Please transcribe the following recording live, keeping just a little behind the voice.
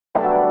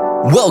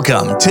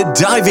Welcome to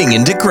Diving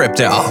into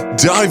Crypto.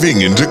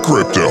 Diving into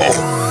Crypto.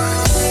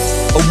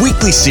 A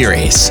weekly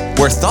series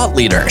where thought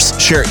leaders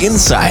share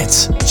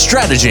insights,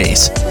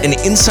 strategies, and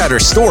insider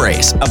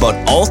stories about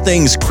all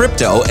things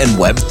crypto and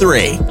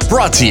Web3.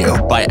 Brought to you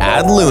by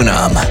Ad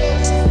Lunam.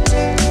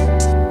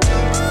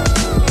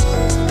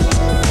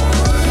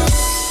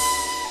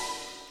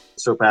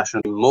 So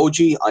passionate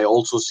emoji. I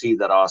also see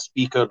that our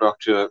speaker,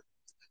 Dr.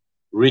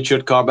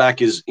 Richard Carback,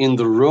 is in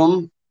the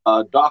room.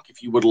 Doc,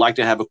 if you would like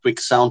to have a quick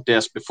sound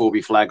test before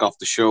we flag off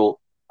the show,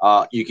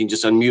 you can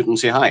just unmute and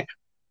say hi.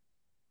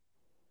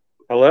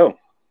 Hello.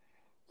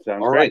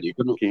 Sounds All great. right.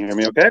 Can you hear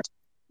me okay?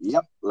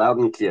 Yep. Loud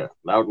and clear.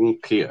 Loud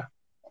and clear.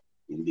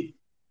 Indeed.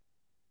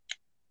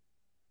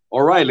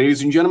 All right,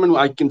 ladies and gentlemen,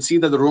 I can see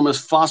that the room is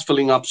fast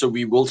filling up, so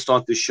we will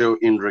start the show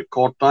in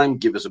record time.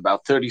 Give us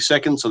about 30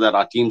 seconds so that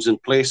our team's in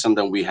place, and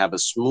then we have a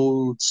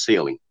smooth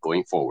sailing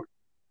going forward.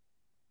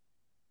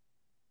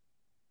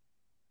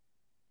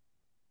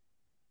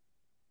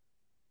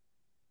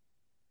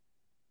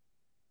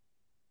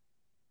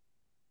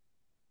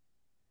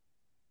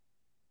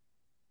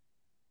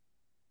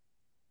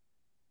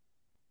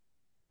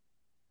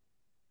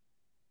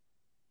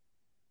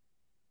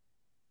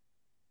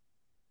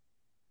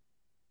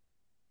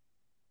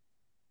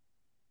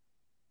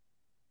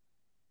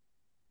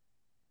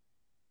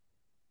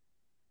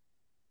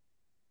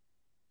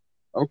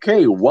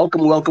 Okay,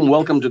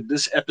 welcome to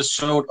this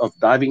episode of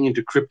Diving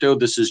into Crypto.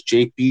 This is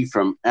JP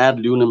from Ad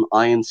Lunam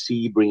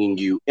INC, bringing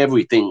you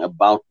everything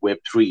about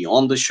Web3.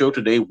 On the show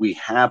today, we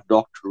have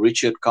Dr.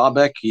 Richard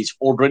Carback. He's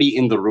already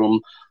in the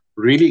room.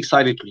 Really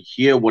excited to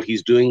hear what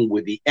he's doing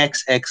with the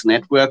XX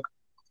network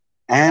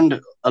and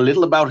a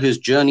little about his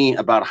journey,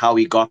 about how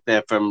he got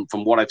there. From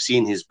what I've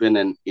seen, he's been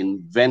an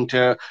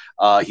inventor.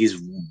 He's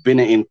been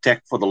in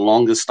tech for the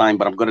longest time,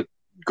 but I'm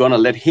gonna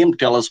let him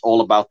tell us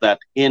all about that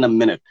in a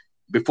minute.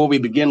 Before we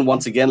begin,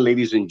 once again,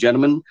 ladies and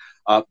gentlemen,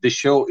 this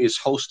show is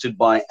hosted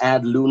by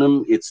Ad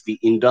Lunam. It's the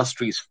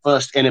industry's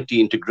first NFT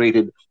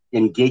integrated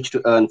engage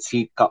to earn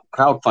seed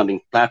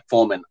crowdfunding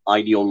platform and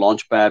ideal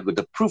launchpad with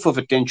a proof of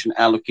attention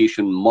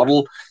allocation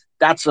model.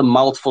 That's a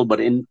mouthful, but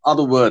in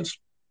other words,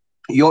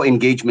 your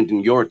engagement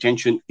and your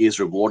attention is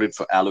rewarded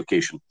for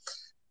allocation.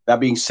 That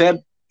being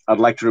said, I'd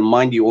like to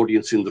remind the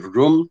audience in the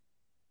room,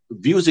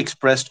 views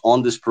expressed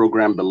on this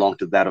program belong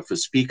to that of a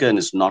speaker and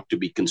is not to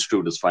be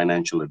construed as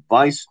financial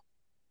advice.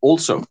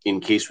 Also,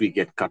 in case we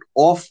get cut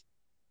off,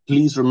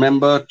 please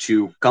remember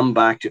to come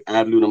back to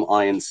Ad Lunam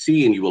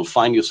INC and you will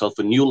find yourself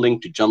a new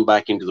link to jump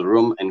back into the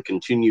room and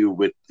continue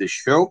with the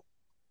show.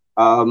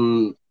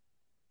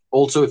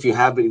 Also, if you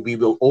have it, we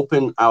will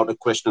open out a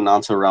question and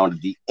answer round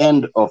at the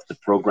end of the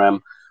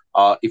program.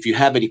 If you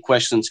have any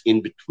questions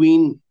in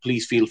between,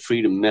 please feel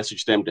free to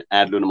message them to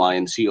Ad Lunam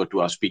INC or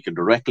to our speaker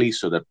directly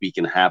so that we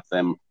can have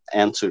them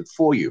answered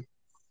for you.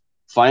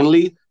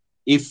 Finally,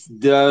 if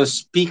the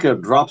speaker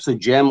drops a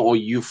gem or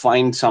you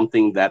find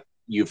something that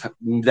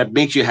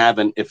makes you have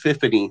an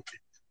epiphany,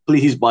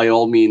 please, by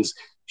all means,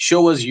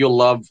 show us your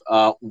love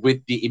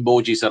with the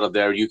emojis that are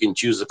there. You can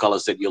choose the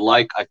colors that you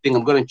like. I think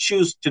I'm going to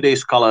choose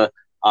today's color.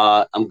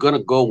 I'm going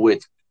to go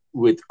with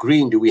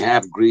green. Do we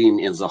have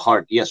green as a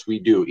heart? Yes, we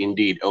do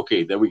indeed.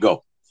 Okay, there we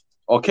go.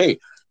 Okay,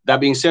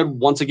 that being said,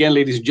 once again,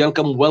 ladies and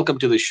gentlemen, welcome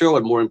to the show.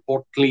 And more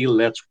importantly,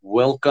 let's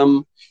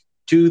welcome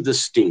to the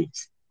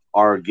stage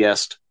our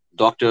guest,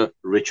 Dr.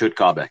 Richard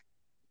Carback.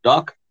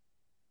 Doc,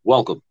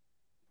 welcome.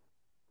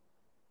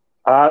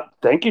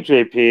 Thank you,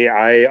 JP.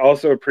 I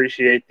also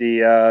appreciate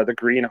the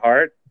green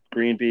heart,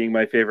 green being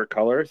my favorite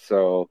color.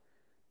 So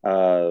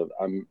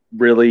I'm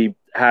really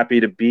happy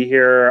to be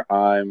here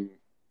and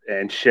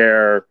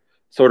share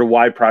sort of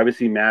why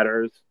privacy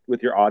matters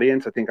with your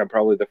audience. I think I'm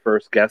probably the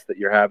first guest that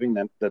you're having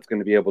that's going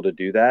to be able to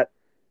do that.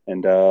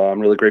 And I'm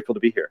really grateful to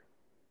be here.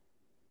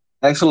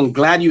 Excellent.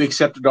 Glad you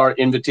accepted our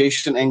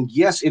invitation. And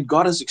yes, it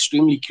got us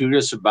extremely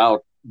curious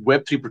about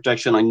Web3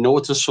 protection. I know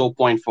it's a sore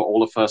point for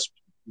all of us,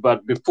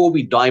 but before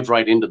we dive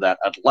right into that,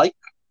 I'd like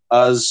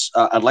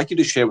you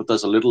to share with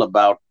us a little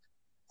about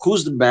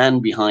who's the man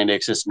behind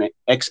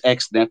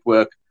XX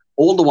Network,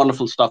 all the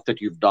wonderful stuff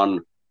that you've done.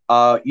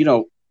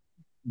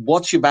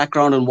 What's your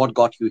background and what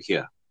got you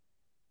here?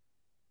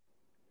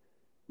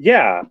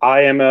 Yeah,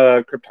 I am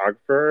a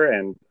cryptographer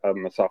and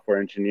I'm a software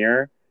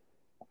engineer.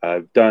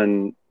 I've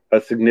done a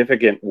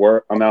significant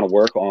amount of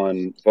work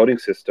on voting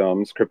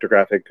systems,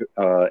 cryptographic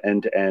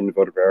end-to-end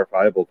voter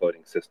verifiable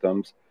voting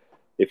systems.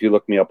 If you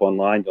look me up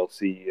online, you'll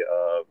see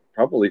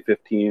probably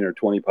 15 or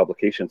 20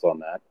 publications on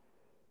that.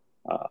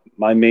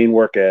 My main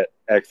work at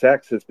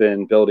XX has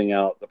been building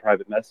out the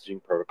private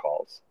messaging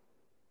protocols.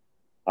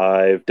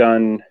 I've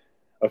done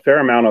a fair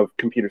amount of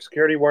computer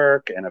security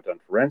work and I've done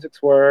forensics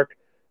work.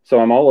 So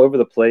I'm all over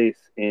the place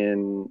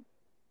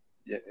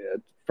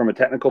from a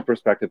technical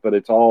perspective, but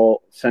it's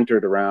all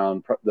centered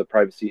around the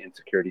privacy and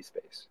security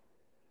space.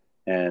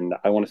 And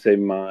I want to say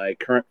my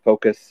current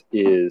focus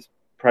is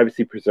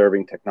privacy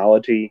preserving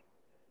technology.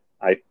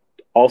 I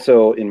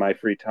also, in my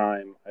free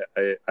time,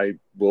 I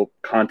will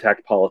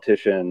contact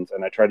politicians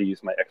and I try to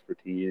use my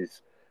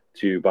expertise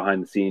to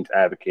behind the scenes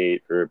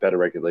advocate for better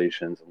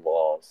regulations and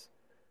laws,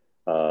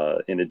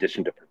 in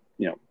addition to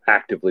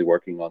actively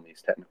working on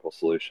these technical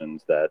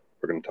solutions that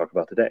we're going to talk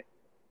about today.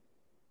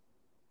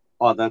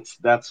 Oh,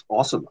 that's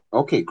awesome.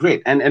 Okay,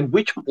 great. And at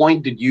which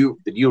point did you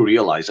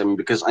realize? I mean,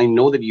 because I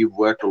know that you've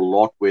worked a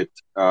lot with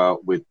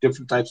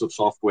different types of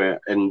software,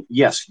 and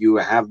yes, you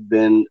have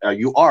been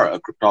you are a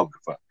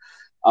cryptographer.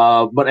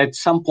 But at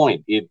some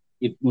point, it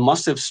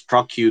must have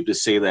struck you to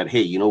say that,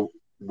 hey,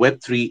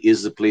 Web3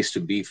 is the place to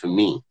be for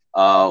me.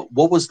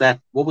 What was that?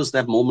 What was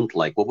that moment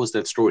like? What was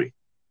that story?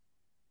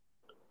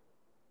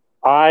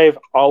 I've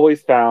always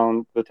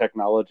found the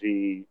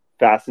technology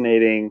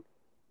fascinating.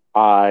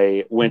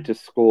 I went to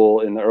school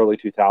in the early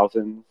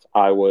 2000s.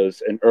 I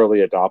was an early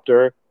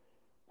adopter,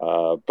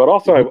 but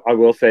also Mhm. I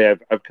will say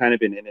I've kind of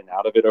been in and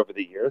out of it over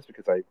the years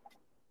because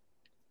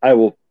I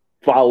will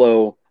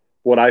follow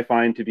what I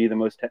find to be the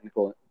most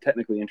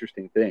technically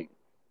interesting thing.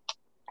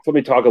 So let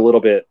me talk a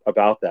little bit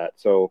about that.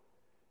 So,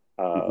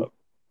 Mhm.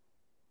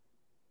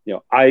 uh,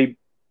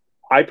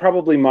 I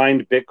probably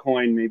mined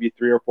Bitcoin maybe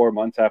 3 or 4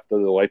 months after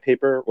the white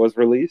paper was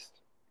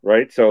released,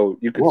 right? So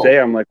you could Whoa. say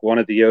I'm like one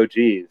of the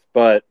OGs,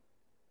 but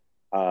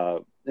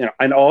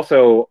and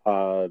also,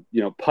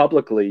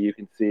 publicly, you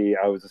can see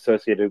I was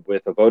associated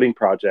with a voting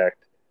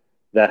project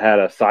that had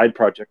a side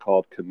project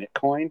called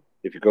CommitCoin.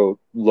 If you go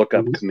look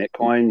up Mhm.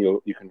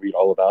 CommitCoin, you can read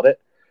all about it.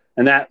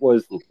 And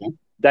Okay.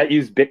 that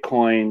used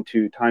Bitcoin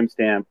to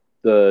timestamp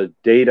the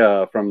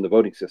data from the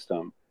voting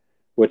system,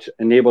 which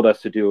enabled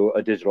us to do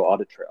a digital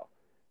audit trail.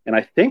 And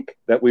I think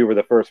that we were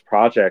the first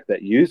project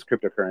that used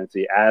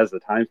cryptocurrency as the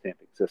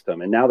timestamping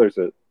system. And now there's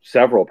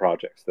several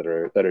projects that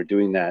are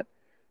doing that,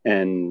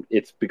 and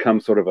it's become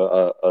sort of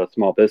a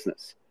small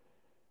business.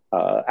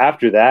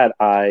 After that,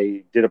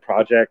 I did a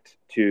project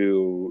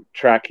to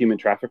track human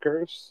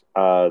traffickers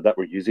that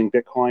were using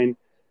Bitcoin.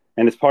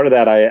 And as part of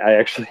that, I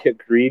actually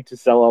agreed to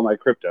sell all my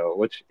crypto,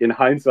 which in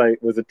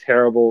hindsight was a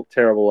terrible,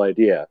 terrible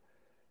idea.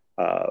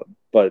 Uh,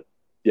 but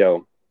you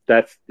know,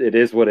 it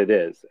is what it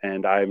is,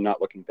 and I'm not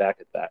looking back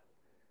at that.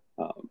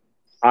 Um,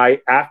 I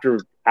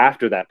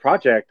after that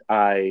project,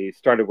 I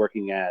started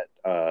working at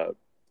a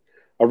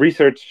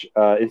research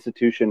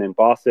institution in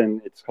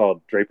Boston. It's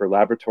called Draper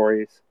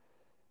Laboratories,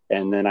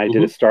 and then I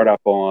did a Mhm.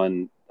 startup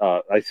on.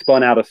 I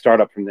spun out a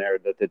startup from there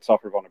that did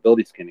software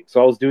vulnerability scanning.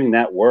 So I was doing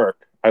that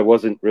work. I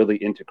wasn't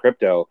really into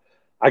crypto.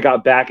 I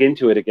got back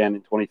into it again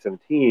in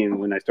 2017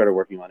 when I started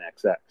working on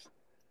XX.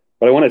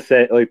 But I want to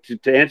say, like,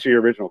 to answer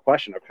your original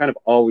question, I've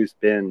always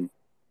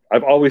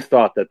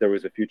thought that there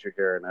was a future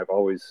here, and I've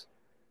always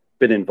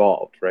been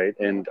involved, right?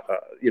 And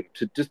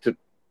to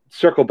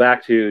circle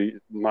back to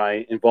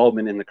my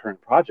involvement in the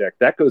current project,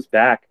 that goes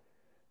back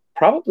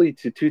probably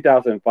to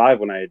 2005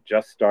 when I had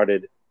just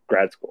started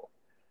grad school,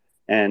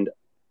 and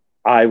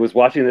I was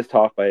watching this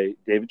talk by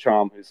David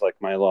Traum, who's like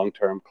my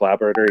long-term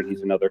collaborator, and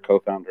he's another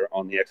co-founder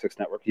on the XX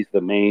network. He's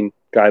the main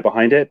guy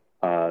behind it.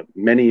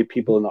 Many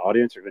people in the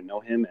audience are going to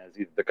know him as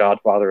either the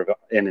godfather of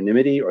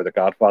anonymity or the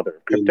godfather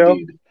of crypto.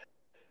 Indeed.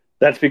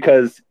 That's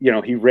because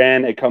he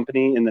ran a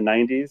company in the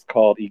 90s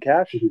called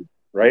eCash, Mhm.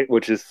 right?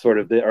 Which is sort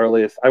of the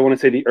earliest, I want to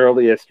say the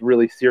earliest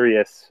really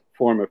serious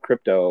form of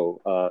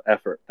crypto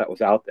effort that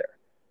was out there.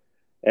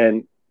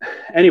 And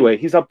anyway,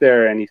 he's up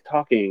there and he's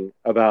talking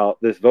about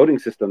this voting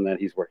system that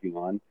he's working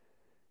on.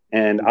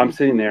 And I'm Mhm.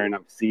 sitting there and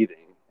I'm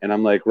seething and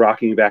I'm like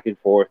rocking back and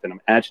forth and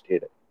I'm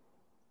agitated.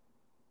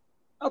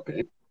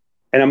 Okay.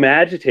 And I'm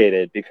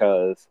agitated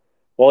because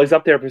while he's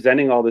up there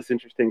presenting all this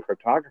interesting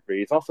cryptography,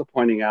 he's also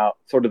pointing out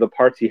sort of the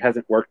parts he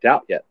hasn't worked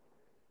out yet.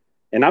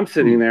 And I'm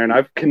sitting Hmm. there and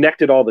I've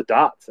connected all the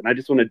dots and I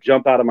just want to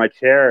jump out of my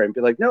chair and be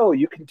like, no,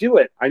 you can do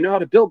it. I know how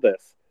to build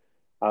this.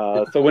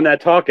 So when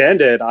that talk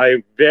ended,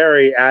 I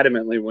very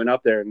adamantly went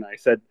up there and I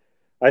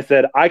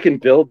said, I can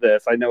build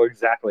this. I know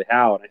exactly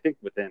how. And I think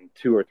within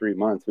 2 or 3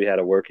 months, we had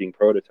a working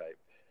prototype.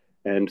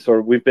 And so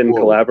we've been Whoa.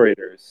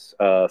 collaborators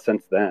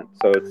since then.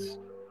 So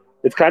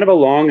it's kind of a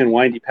long and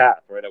windy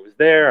path, right? I was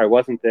there, I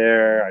wasn't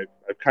there.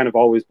 I've kind of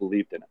always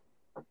believed in it.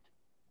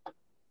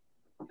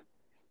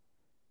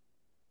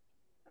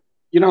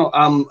 You know,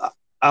 um,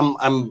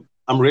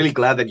 I'm really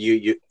glad that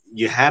you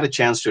had a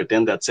chance to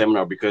attend that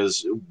seminar,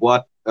 because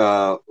what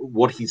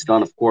he's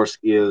done, of course,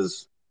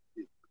 is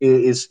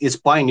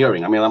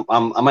pioneering. I mean,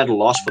 I'm at a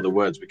loss for the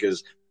words,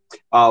 because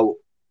uh,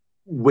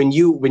 when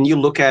you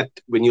look at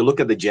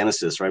the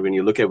genesis, right? When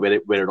you look at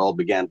where it all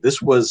began,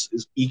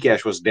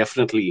 eCash was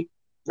definitely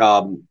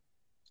um,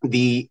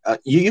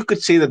 you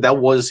could say that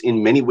was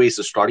in many ways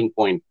the starting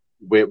point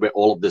where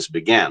all of this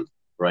began,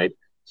 right?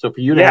 So for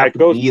you to Yeah, have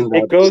to be in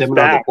it that goes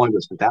seminar at the back point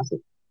was fantastic.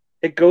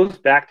 it goes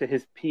back to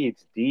his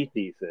PhD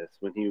thesis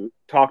when he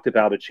talked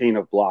about a chain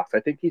of blocks. I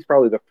think he's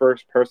probably the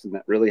first person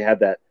that really had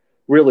that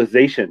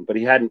realization, but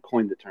he hadn't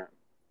coined the term.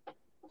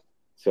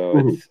 So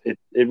Mhm.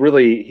 he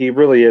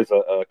really is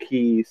a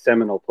key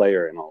seminal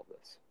player in all of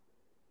this.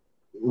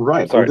 I'm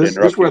Right, and sorry to this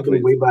interrupt would you, have been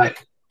please. way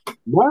back.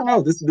 No,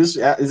 no, this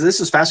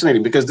is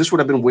fascinating, because this would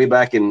have been way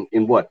back in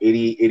what,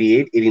 80,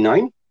 88,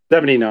 89.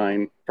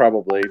 79,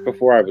 probably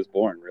before I was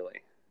born, really.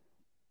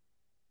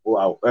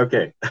 Wow.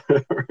 Okay.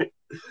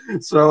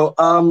 So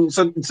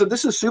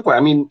this is super. I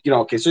mean,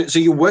 okay. So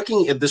you're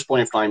working at this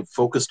point of time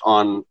focused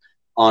on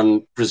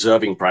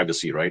preserving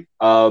privacy, right?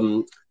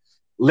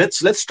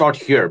 Let's start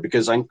here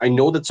because I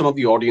know that some of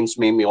the audience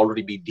may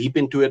already be deep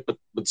into it,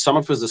 but some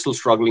of us are still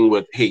struggling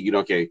with, hey,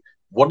 okay,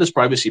 what does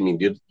privacy mean?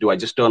 Do I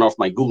just turn off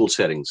my Google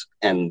settings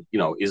and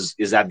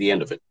is that the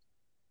end of it?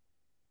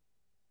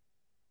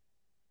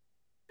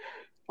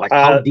 Like,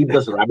 how deep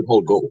does the rabbit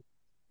hole go?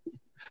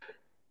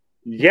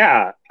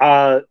 Yeah.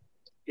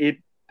 It.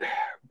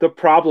 The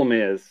problem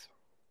is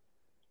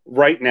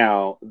right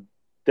now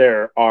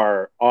there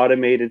are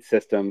automated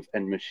systems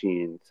and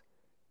machines.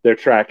 They're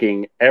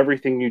tracking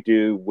everything you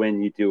do,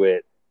 when you do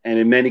it, and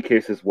in many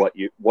cases what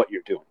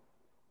you're doing.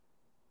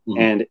 Mhm.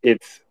 And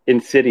it's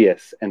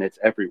insidious and it's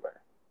everywhere.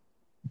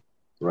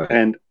 Right.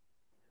 And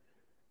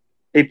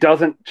it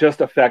doesn't just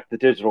affect the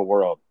digital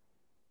world.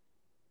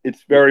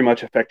 It's very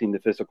much affecting the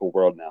physical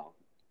world now.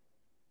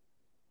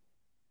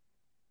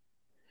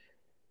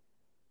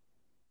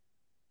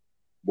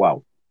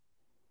 Wow.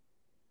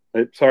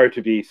 Sorry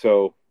to be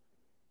so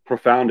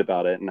profound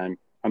about it, and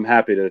I'm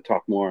happy to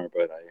talk more,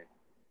 but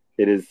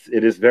it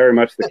is very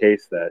much the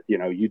case that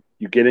you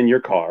get in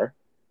your car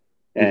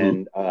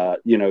Mm-hmm. and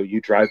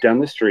you drive down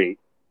the street,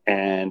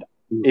 and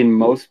Mm-hmm. in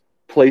most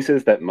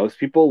places that most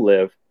people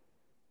live,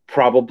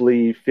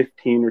 probably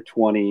 15 or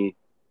 20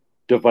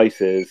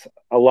 devices,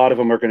 a lot of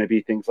them are going to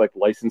be things like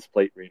license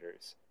plate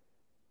readers,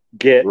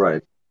 get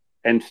Right.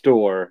 and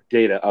store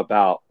data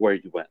about where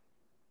you went.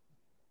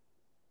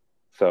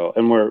 So,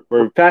 and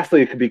we're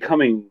fastly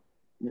becoming,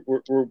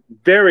 we're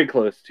very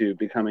close to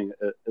becoming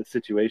a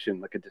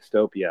situation like a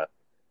dystopia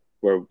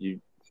where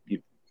you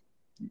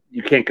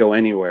you can't go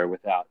anywhere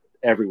without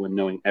everyone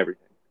knowing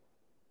everything.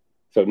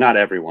 So not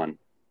everyone,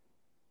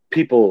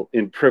 people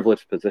in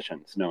privileged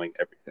positions knowing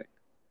everything.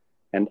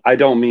 And I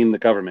don't mean the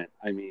government,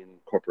 I mean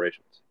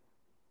corporations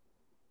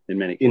in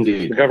many cases. The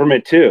Indeed.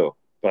 government too,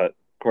 but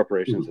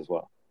corporations Mhm. as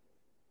well.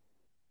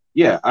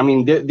 Yeah, I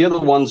mean they're the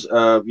ones,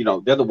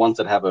 they're the ones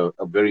that have a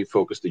very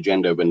focused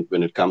agenda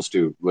when it comes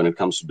to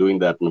doing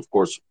that. And of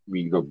course,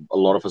 a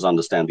lot of us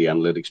understand the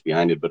analytics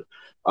behind it, but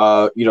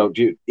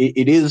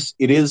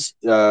it is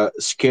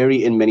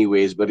scary in many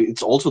ways, but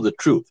it's also the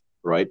truth,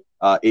 right?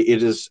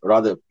 It is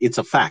rather, it's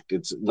a fact.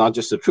 It's not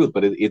just the truth,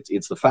 but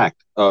it's the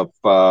fact of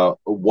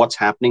what's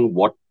happening,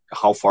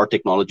 how far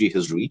technology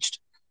has reached,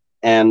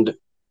 and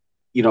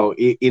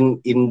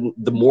in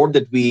the more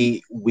that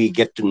we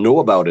get to know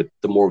about it,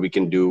 the more we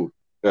can do,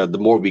 the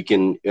more we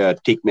can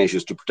take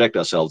measures to protect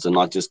ourselves and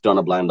not just turn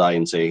a blind eye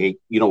and say, hey,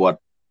 you know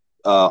what,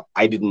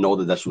 I didn't know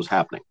that this was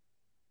happening.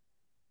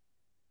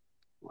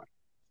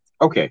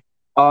 Okay.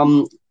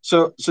 So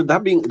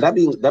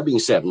that being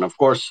said, and of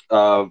course,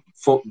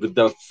 with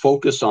the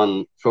focus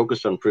on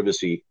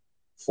privacy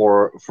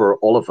for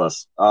all of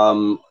us,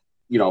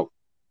 you know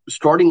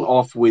starting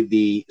off with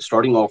the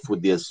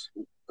XX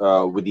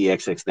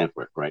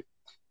network, right?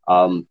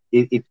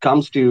 It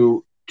comes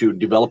to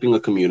developing a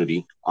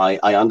community.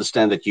 I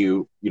understand that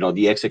the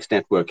XX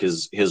network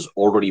has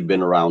already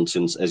been around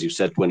since, as you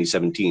said,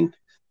 2017.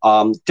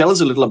 Tell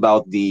us a little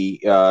about the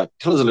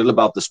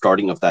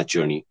starting of that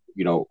journey.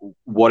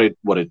 What it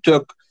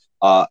took,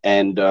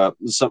 and the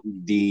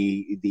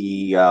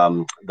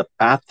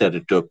path that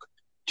it took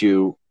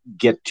to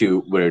get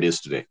to where it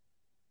is today.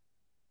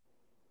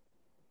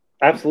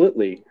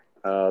 Absolutely.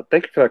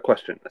 Thank you for that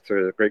question. That's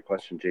a great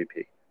question,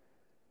 JP.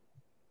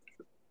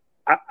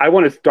 I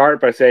want to start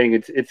by saying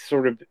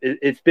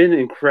it's been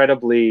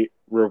incredibly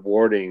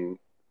rewarding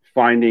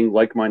finding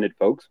like-minded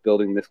folks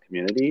building this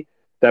community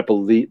that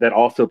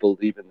also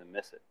believe in the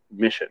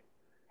mission.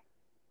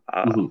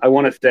 Hmm. I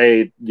want to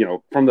say,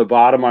 from the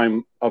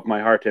bottom of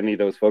my heart to any of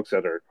those folks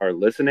that are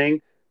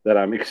listening, that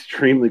I'm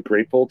extremely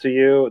grateful to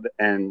you,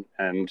 and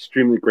I'm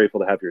extremely grateful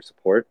to have your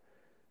support.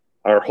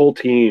 Our whole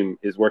team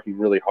is working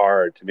really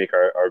hard to make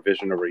our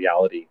vision a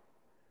reality.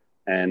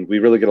 And we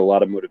really get a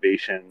lot of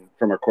motivation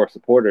from our core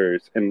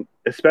supporters, and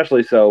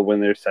especially so when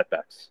there's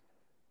setbacks.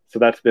 So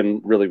that's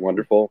been really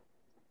wonderful.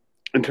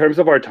 In terms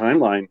of our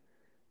timeline,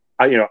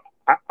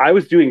 I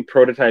was doing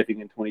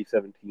prototyping in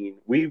 2017.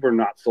 We were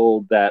not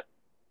sold that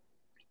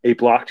a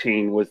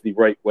blockchain was the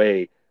right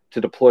way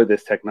to deploy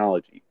this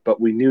technology, but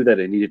we knew that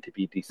it needed to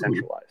be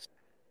decentralized.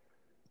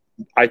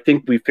 I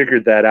think we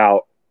figured that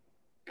out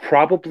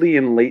probably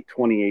in late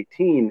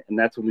 2018, and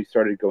that's when we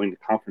started going to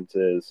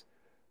conferences.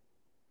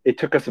 It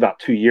took us about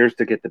 2 years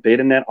to get the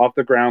beta net off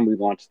the ground. We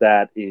launched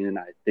that in,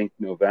 I think,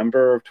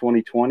 November of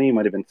 2020,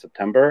 might have been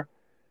September.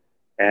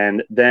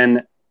 And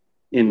then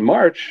in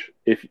March,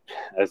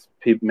 as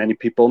many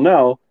people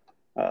know,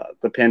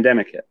 the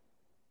pandemic hit.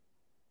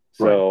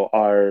 Right. So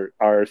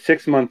our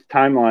 6 month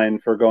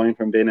timeline for going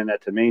from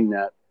betanet to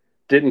mainnet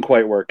didn't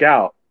quite work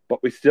out,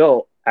 but we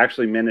still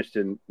actually managed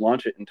to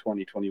launch it in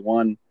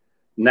 2021.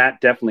 And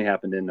that definitely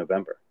happened in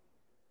November.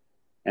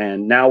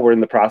 And now we're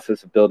in the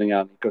process of building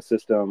out an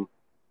ecosystem.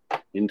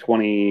 In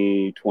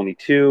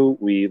 2022,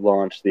 we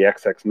launched the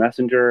XX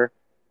Messenger,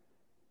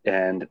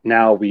 and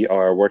now we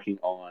are working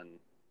on,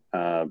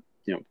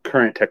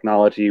 current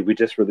technology. We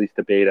just released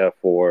a beta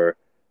for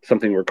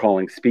something we're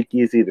calling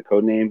Speakeasy, the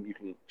code name. You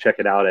can check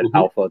it out at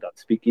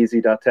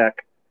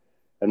alpha.speakeasy.tech.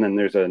 And then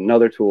there's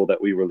another tool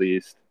that we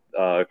released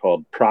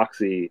called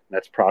Proxy.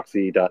 That's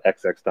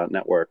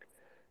proxy.xx.network.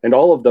 And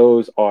all of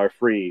those are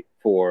free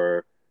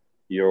for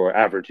your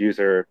average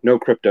user, no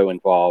crypto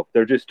involved.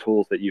 They're just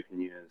tools that you can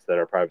use that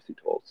are privacy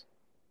tools.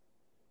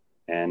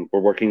 And we're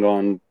working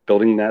on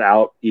building that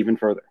out even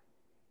further.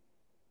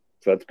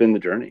 So that's been the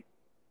journey.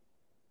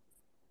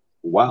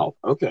 Wow.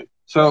 Okay.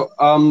 So,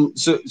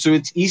 so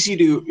it's easy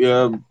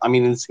to, I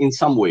mean, in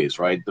some ways,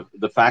 right?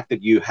 The fact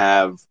that you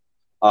have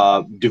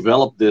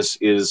developed this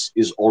is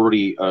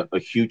already a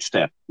huge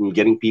step in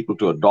getting people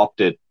to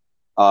adopt it.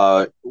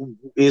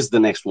 Is the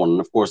next one. And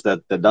of course,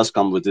 that does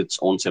come with its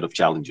own set of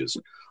challenges.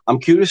 I'm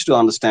curious to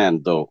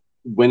understand, though,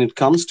 when it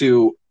comes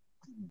to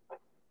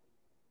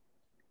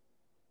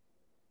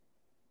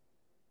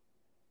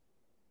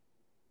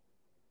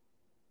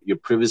your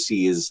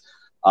privacy is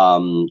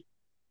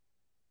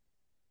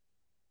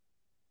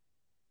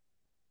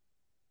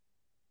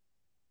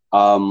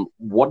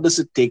what does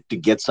it take to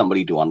get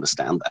somebody to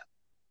understand that?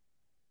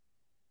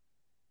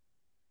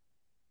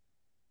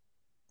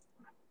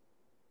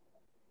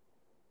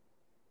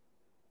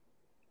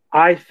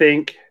 I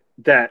think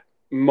that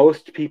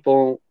most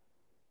people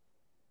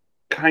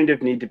kind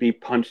of need to be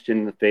punched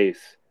in the face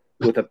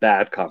with a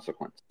bad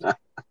consequence.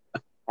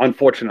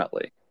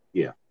 Unfortunately.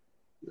 Yeah.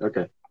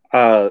 Okay.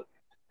 Let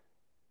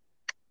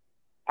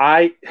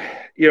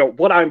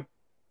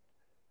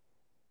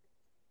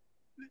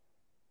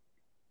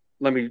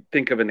me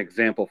think of an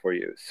example for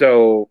you.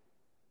 So,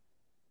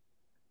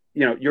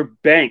 your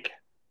bank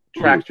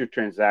tracks your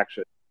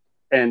transaction.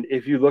 And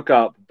if you look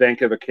up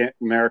Bank of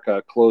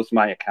America closed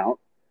my account,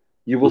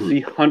 you will see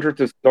hundreds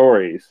of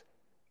stories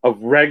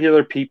of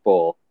regular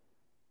people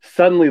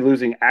suddenly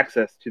losing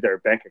access to their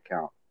bank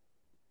account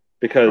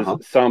because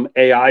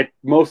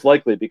most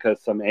likely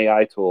because some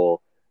AI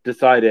tool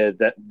decided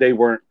that they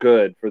weren't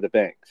good for the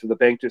bank. So the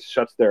bank just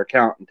shuts their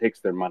account and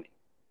takes their money.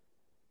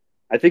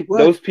 I think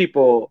those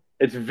people,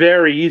 it's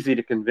very easy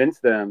to convince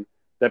them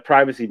that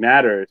privacy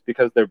matters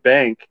because their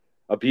bank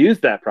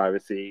abused that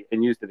privacy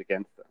and used it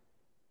against them.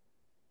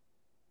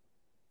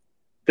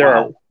 There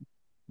are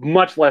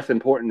much less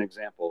important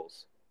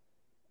examples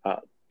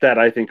that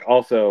I think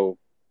also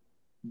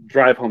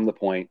drive home the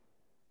point.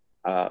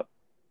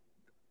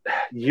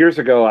 Years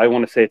ago, I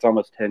want to say it's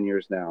almost 10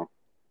 years now,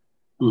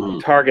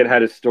 Target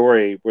had a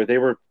story where they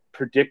were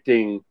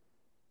predicting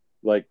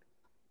like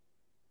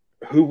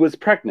who was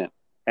pregnant,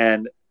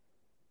 and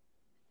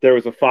there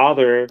was a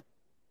father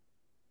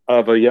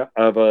of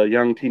a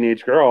young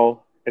teenage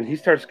girl, and he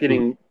starts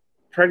getting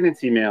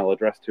pregnancy mail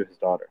addressed to his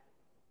daughter.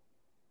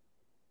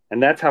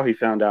 And that's how he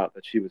found out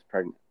that she was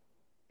pregnant,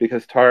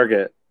 because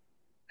Target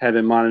had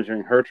been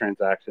monitoring her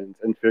transactions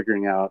and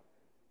figuring out,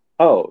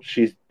 oh,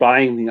 she's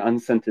buying the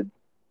unscented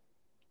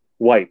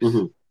wipes.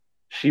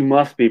 She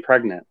must be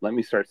pregnant. Let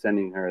me start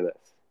sending her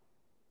this.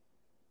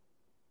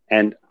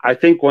 And I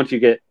think once you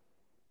get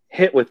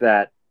hit with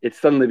that, it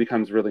suddenly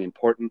becomes really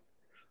important.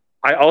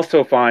 I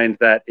also find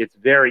that it's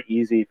very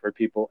easy for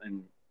people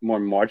in more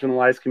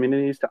marginalized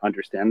communities to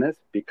understand this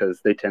because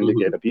they tend to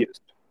get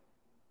abused.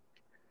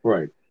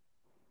 Right.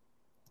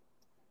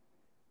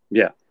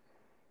 Yeah.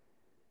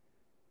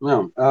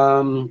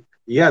 No.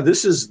 Yeah.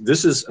 This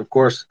is of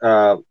course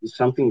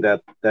something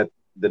that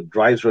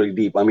drives really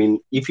deep. I mean,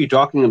 if you're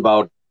talking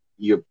about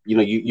you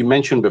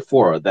mentioned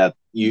before that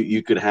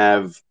you could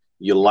have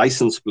your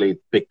license plate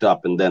picked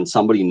up and then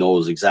somebody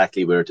knows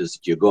exactly where it is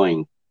that you're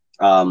going.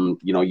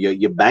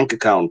 Your bank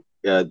account,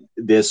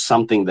 there's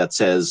something that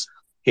says,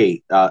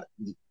 hey,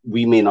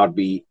 we may not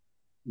be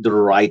the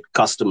right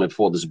customer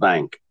for this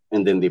bank,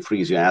 and then they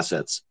freeze your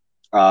assets.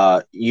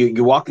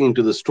 You're walking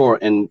into the store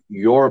and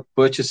your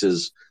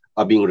purchases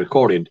are being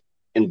recorded,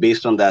 and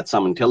based on that,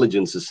 some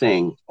intelligence is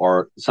saying,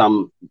 or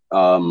some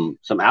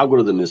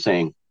algorithm is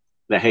saying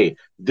that, hey,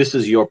 this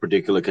is your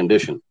particular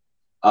condition.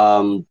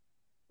 And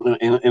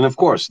of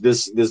course,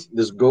 this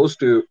goes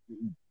to,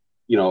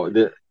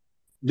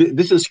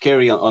 this is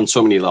scary on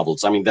so many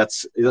levels. I mean,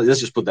 let's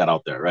just put that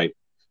out there, right?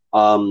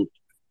 Now,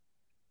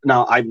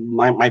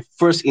 my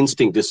first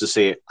instinct is to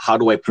say, how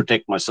do I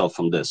protect myself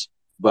from this?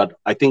 But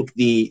I think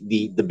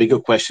the bigger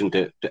question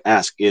to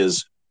ask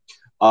is,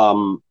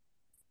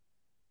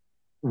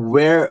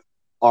 where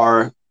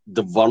are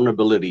the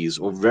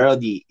vulnerabilities, or where are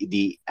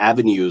the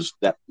avenues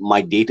that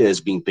my data is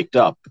being picked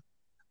up,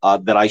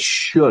 that I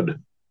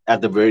should,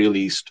 at the very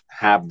least,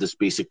 have this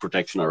basic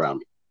protection around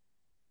me?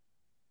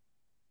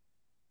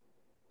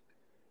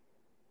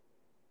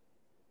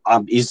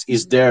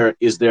 Is there a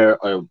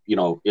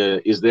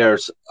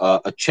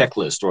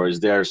checklist, or is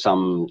there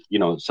some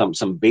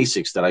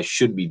basics that I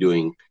should be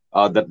doing,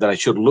 that I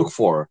should look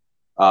for,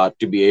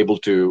 to be able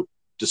to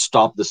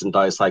stop this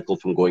entire cycle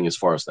from going as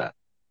far as that?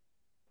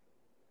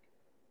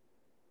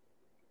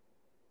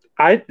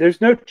 There's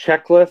no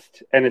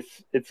checklist, and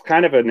it's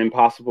kind of an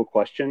impossible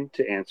question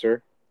to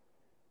answer.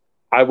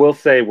 I will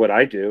say what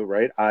I do,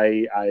 right?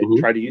 I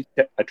try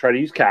to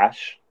use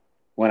cash.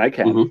 when I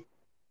can.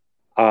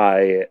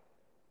 Mm-hmm.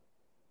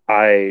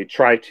 I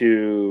try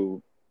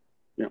to,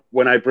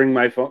 when I bring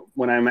my phone,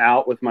 when I'm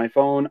out with my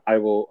phone, I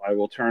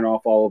will turn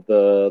off all of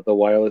the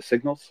wireless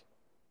signals.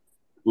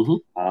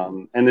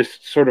 Mm-hmm. And there's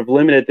sort of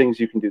limited things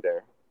you can do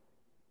there.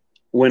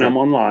 When Okay. I'm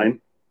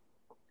online,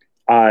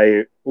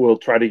 I will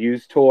try to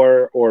use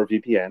Tor or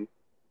VPN.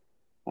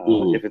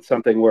 Mm-hmm. If it's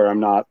something where I'm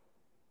not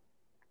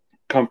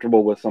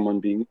comfortable with someone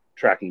being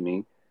tracking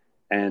me,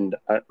 and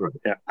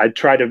Right. I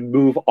try to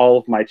move all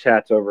of my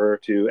chats over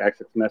to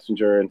XX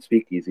Messenger and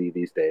Speakeasy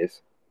these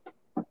days.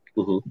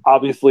 Mm-hmm.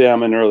 Obviously,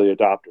 I'm an early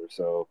adopter,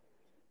 so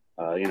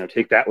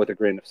take that with a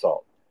grain of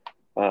salt.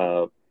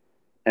 Uh,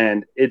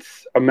 and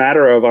it's a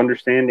matter of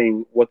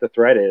understanding what the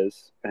threat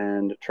is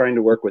and trying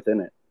to work within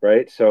it,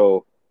 right?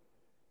 So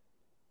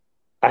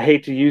I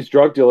hate to use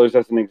drug dealers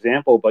as an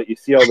example, but you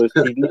see all those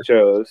TV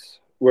shows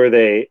where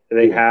they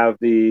Yeah. have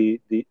the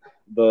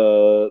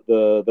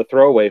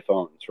throwaway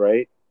phones,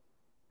 right?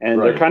 And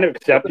they're Right. kind of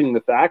accepting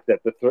the fact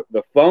that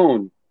the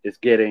phone is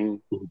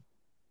getting Mhm.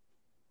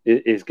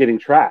 is getting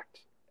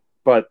tracked,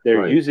 but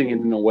they're Right. using it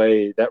in a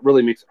way that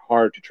really makes it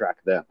hard to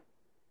track them.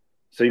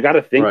 So you got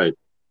to think. Right.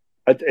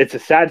 It's a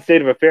sad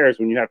state of affairs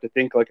when you have to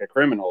think like a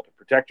criminal to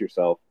protect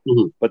yourself,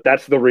 Mm-hmm. but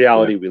that's the Yeah.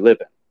 reality we live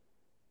in,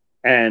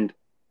 and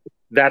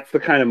that's the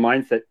kind of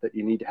mindset that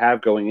you need to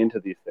have going into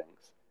these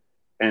things.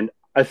 And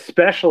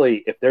especially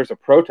if there's a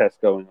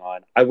protest going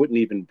on, I wouldn't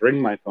even bring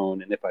my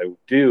phone, and if I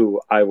do,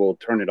 I will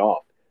turn it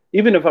off,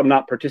 even if I'm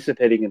not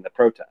participating in the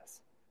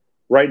protest.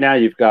 Right now,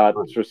 you've got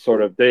Right.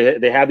 sort of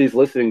they have these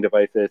listening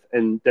devices,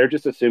 and they're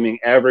just assuming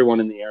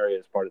everyone in the area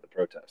is part of the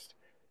protest,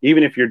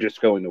 even if you're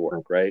just going to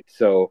work, Right. right?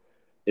 So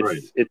Right.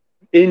 it's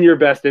in your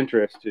best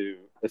interest to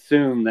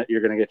assume that you're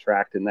going to get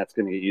tracked, and that's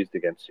going to get used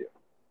against you.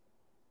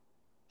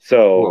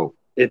 So Whoa.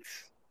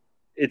 it's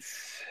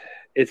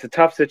it's a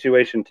tough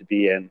situation to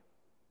be in,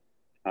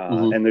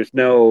 Mm-hmm. and there's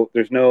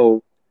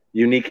no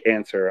unique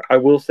answer. I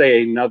will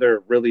say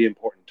another really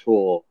important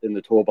tool in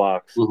the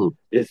toolbox Mm-hmm.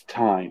 is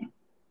time,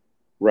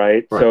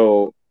 right? Right.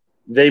 So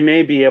they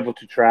may be able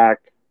to track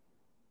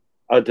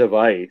a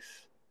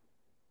device,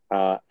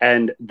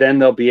 and then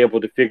they'll be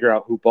able to figure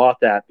out who bought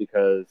that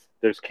because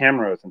there's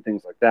cameras and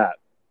things like that.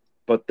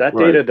 But that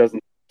Right. data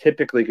doesn't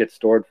typically get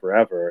stored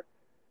forever.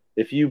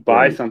 If you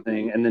buy Right.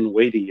 something and then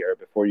wait a year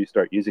before you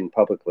start using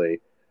publicly,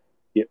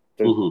 you,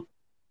 Mm-hmm.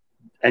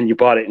 and you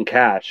bought it in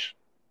cash,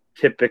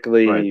 Right.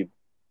 typically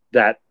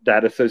that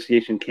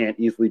association can't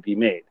easily be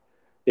made.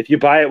 If you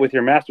buy it with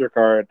your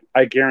MasterCard,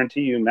 I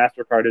guarantee you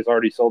MasterCard has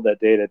already sold that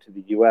data to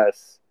the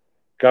US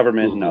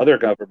government and Mm-hmm. other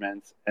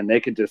governments, and they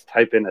could just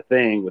type in a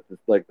thing with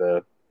like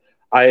the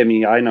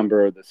IMEI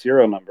number or the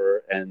serial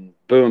number, and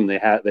boom, they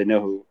know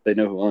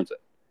who owns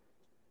it.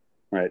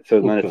 Right.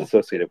 So then it's Okay.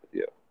 associated with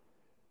you.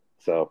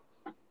 So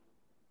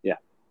yeah.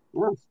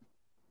 Yeah.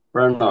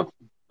 Fair enough.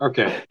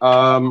 Okay.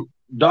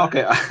 Doc,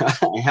 I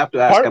have to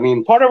ask. I Part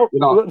mean, part you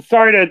know, of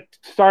sorry to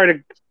no,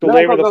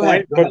 belabor the go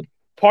ahead. point, Go but ahead.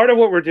 part of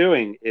what we're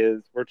doing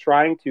is we're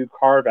trying to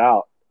carve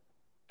out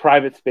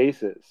private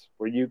spaces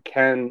where you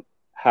can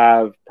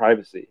have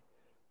privacy.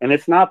 And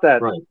it's not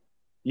that Right.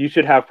 you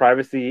should have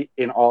privacy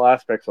in all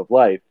aspects of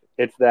life.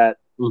 It's that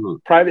Mm-hmm.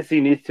 privacy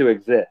needs to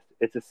exist.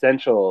 It's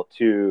essential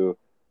to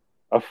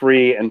a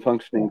free and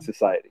functioning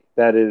society.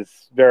 That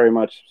is very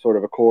much sort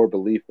of a core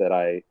belief that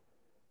I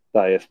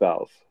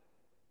espouse.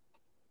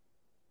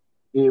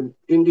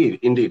 Indeed,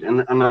 indeed,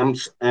 and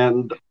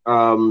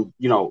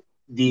you know,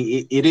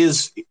 it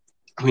is.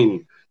 I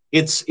mean,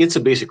 it's a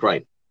basic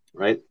right,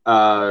 right?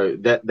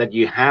 That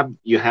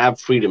you have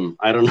freedom.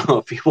 I don't know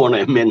if you want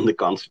to amend the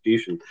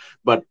Constitution,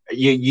 but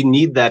you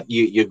need that.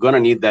 You're gonna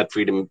need that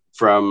freedom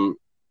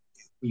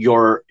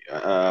your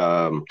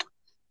um,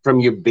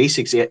 from your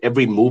basics.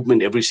 Every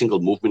movement, every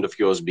single movement of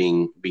yours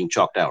being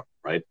chalked out,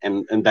 right?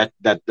 And that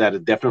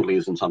definitely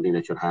isn't something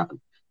that should happen.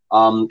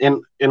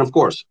 And of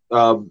course,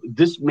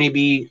 this may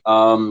be.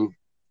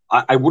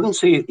 I wouldn't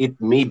say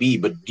it may be,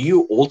 but do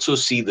you also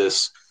see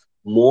this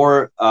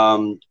more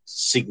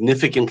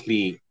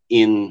significantly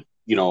in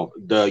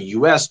the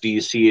U.S.? Do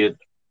you see it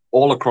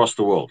all across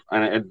the world?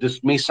 And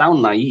this may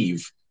sound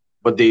naive,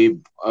 but they,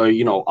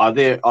 are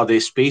there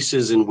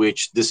spaces in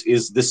which this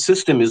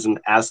system isn't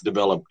as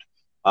developed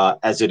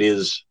as it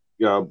is,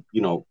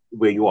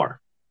 where you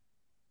are?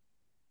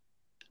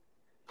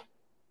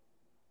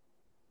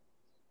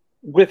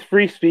 With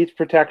free speech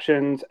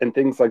protections and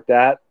things like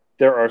that,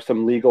 there are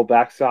some legal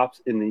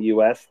backstops in the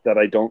US that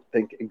I don't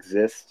think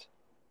exist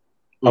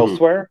Hmm.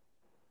 elsewhere.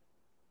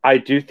 I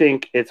do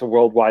think it's a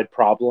worldwide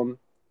problem.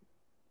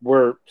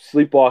 We're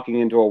sleepwalking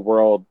into a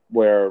world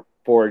where,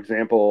 for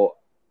example,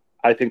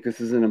 I think this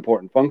is an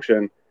important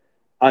function.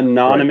 Right.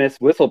 Anonymous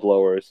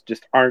whistleblowers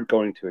just aren't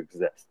going to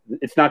exist.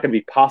 It's not going to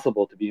be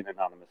possible to be an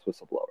anonymous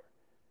whistleblower.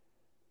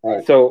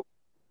 Right. So,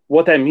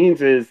 what that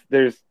means is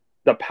there's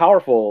the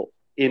powerful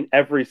in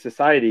every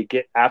society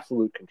get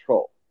absolute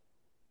control.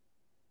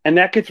 And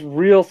that gets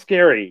real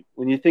scary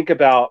when you think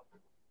about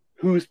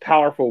who's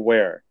powerful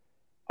where.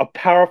 A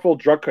powerful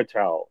drug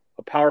cartel,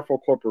 a powerful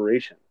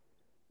corporation.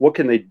 What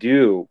can they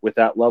do with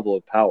that level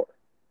of power?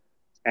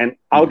 And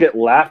I'll get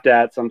laughed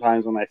at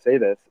sometimes when I say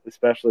this,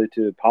 especially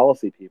to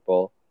policy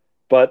people.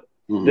 But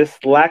this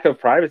lack of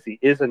privacy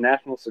is a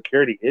national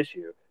security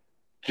issue.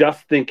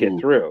 Just think it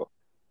through.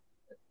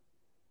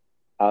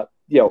 A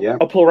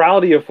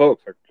plurality of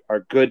folks are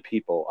good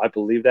people. I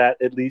believe that,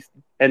 at least,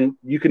 and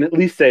you can at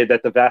least say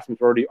that the vast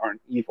majority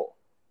aren't evil,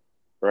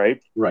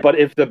 right? But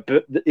if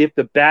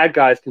the bad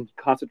guys can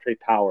concentrate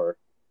power,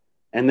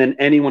 and then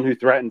anyone who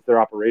threatens their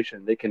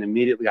operation, they can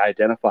immediately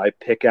identify,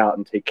 pick out,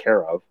 and take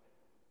care of.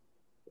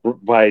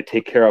 By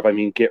take care of, I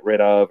mean get rid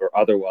of or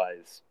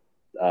otherwise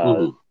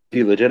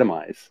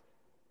delegitimize.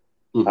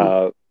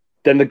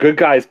 Then the good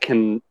guys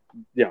can,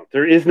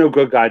 there is no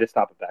good guy to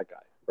stop a bad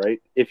guy,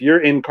 right? If you're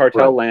in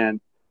cartel land,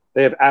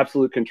 they have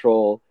absolute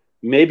control.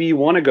 Maybe you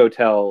want to go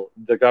tell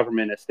the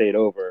government estate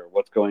over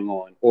what's going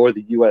on, or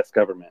the U.S.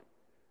 government.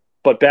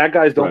 But bad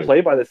guys don't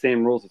play by the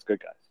same rules as good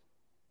guys.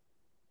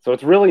 So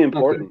it's really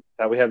important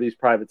that we have these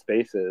private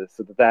spaces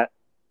so that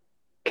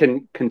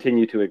can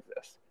continue to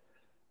exist.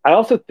 I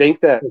also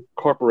think that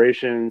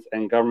corporations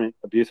and government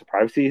abuse of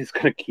privacy is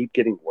going to keep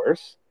getting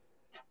worse.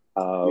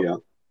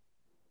 I've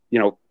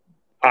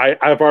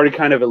already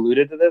kind of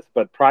alluded to this,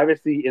 but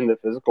privacy in the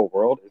physical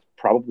world is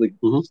probably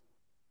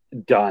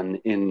done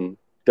in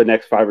the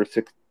next 5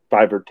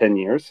 or 10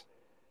 years.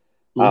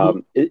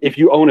 If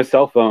you own a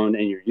cell phone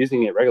and you're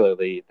using it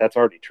regularly, that's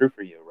already true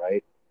for you,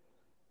 right?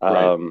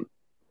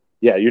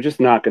 You're just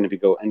not going to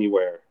go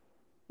anywhere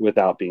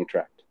without being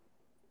tracked.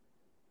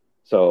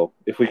 So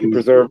if we can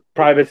preserve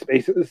private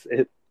spaces,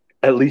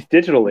 at least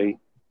digitally,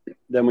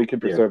 then we can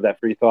preserve that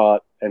free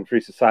thought and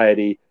free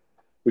society.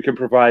 We can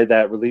provide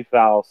that relief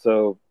valve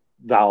so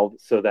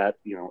that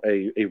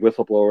a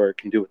whistleblower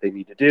can do what they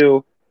need to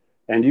do,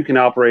 and you can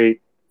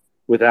operate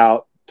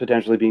without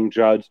potentially being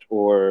judged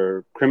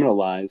or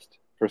criminalized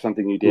for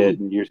something you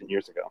did years and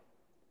years ago.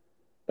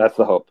 That's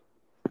the hope.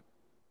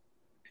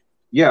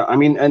 Yeah, I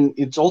mean, and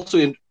it's also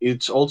an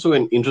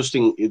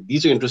interesting.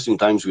 These are interesting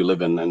times we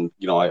live in, and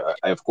I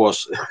of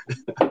course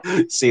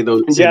say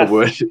the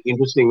word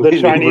interesting. The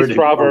Chinese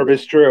proverb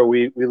is true.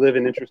 We live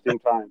in interesting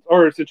times,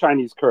 or it's a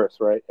Chinese curse,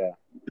 right? Yeah,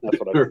 that's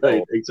what I'm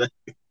told.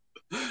 Exactly.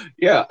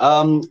 Yeah.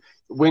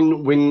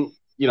 When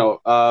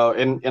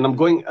and I'm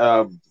going.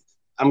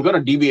 I'm going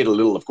to deviate a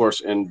little, of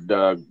course, and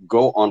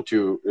go on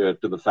to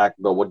the fact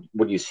about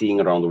what you're seeing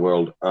around the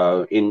world.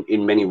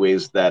 In many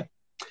ways, that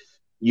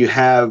you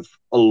have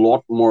a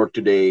lot more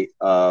today,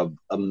 a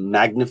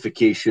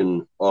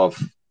magnification of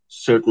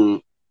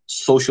certain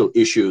social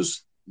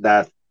issues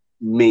that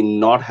may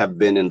not have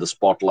been in the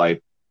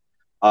spotlight,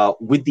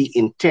 with the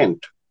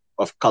intent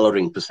of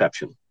coloring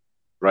perception,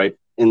 right?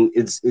 And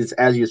it's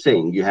as you're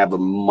saying, you have a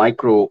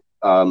micro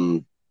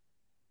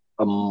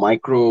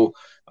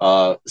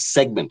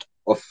segment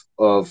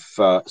of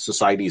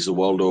societies the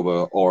world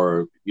over,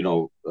 or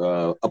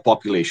a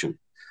population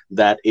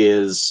that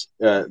is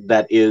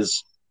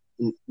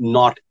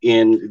not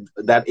in,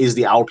 that is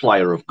the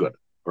outlier of good,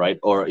 right?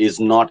 Or is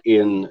not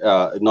in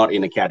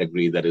a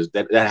category that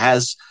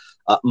has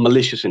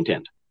malicious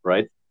intent,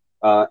 right?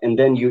 And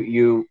then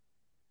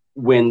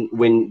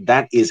when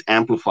that is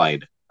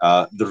amplified,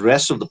 the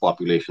rest of the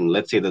population,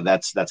 let's say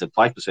that's at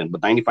 5%,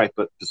 but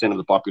 95% of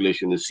the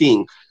population is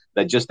seeing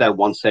that just that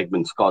one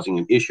segment is causing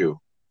an issue,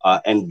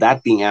 and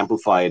that being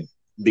amplified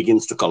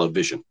begins to color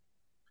vision.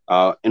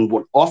 And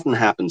what often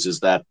happens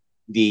is that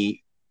the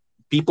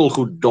people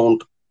who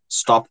don't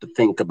stop to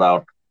think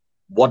about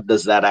what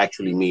does that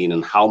actually mean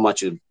and how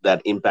much of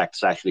that impact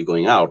is actually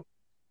going out,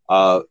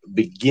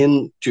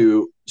 begin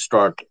to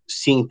start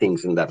seeing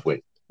things in that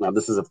way. Now,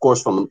 this is, of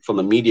course, from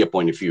a media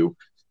point of view,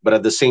 but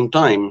at the same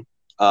time,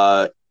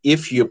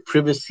 if your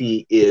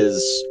privacy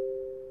is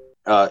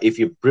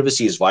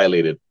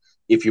violated,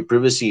 if your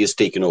privacy is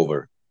taken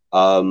over,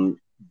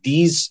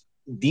 these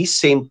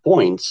same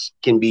points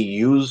can be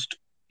used,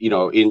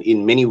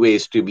 in many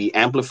ways to be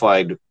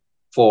amplified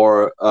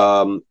for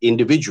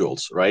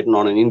individuals, right? And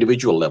on an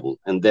individual level,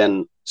 and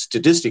then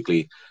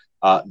statistically,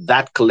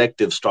 that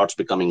collective starts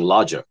becoming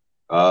larger,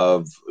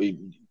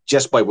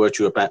 just by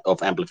virtue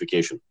of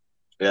amplification.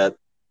 I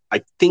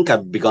think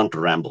I've begun to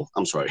ramble.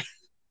 I'm sorry.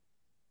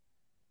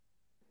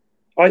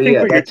 I think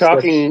what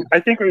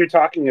you're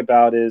talking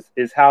about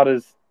is how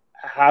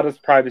does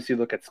privacy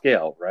look at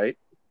scale, right?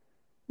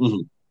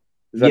 Mm-hmm.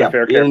 Is that a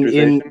fair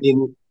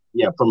characterization?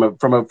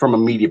 From a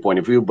media point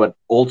of view, but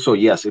also,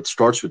 yes, it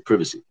starts with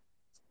privacy.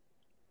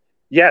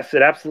 Yes,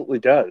 it absolutely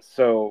does.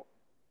 So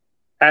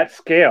at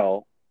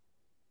scale,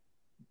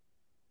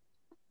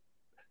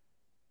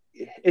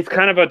 it's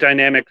kind of a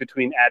dynamic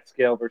between at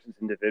scale versus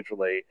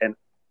individually. And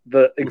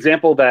the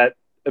example that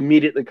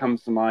immediately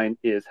comes to mind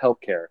is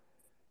healthcare.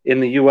 In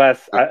the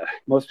U.S.,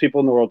 most people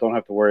in the world don't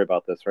have to worry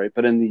about this, right?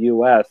 But in the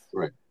U.S.,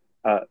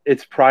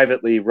 it's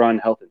privately run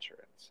health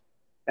insurance.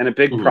 And a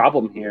big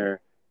problem here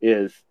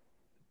is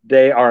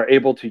they are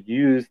able to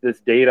use this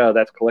data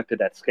that's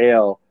collected at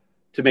scale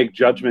to make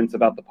judgments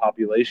about the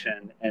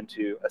population and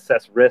to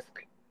assess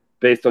risk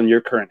based on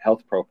your current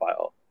health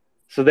profile.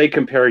 So they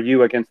compare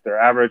you against their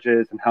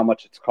averages and how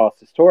much it's cost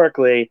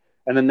historically,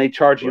 and then they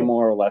charge you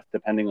more or less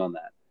depending on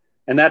that.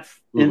 And that's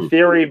in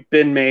theory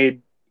been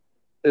made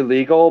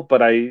illegal,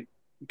 but I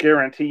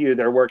guarantee you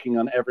they're working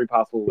on every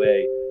possible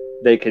way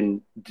they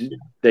can to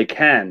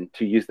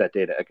use that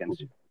data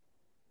against you.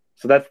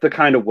 So that's the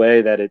kind of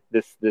way that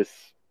this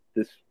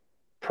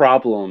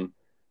problem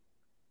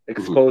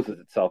exposes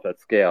itself at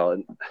scale.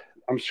 And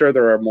I'm sure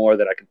there are more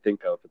that I can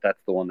think of, but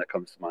that's the one that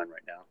comes to mind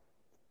right now.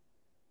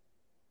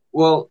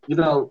 Well,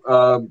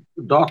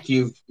 Doc,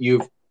 you've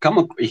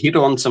hit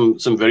on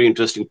some very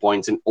interesting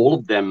points, and all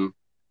of them,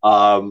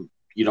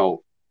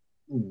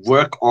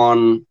 work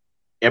on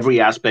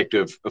every aspect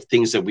of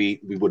things that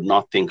we would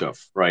not think of,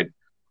 right?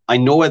 I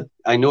know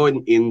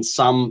in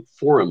some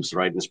forums,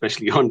 right, and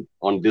especially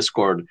on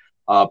Discord,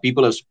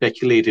 people have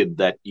speculated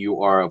that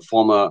you are a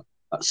former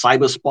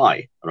cyber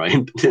spy,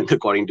 right?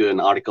 According to an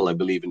article, I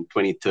believe in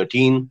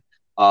 2013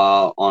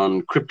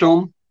 on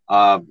Cryptome.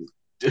 Can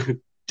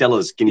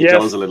you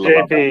tell us a little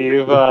about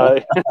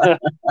that?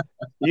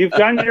 You've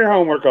done your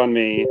homework on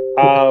me.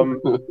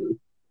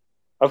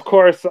 Of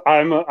course,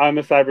 I'm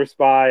a cyber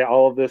spy.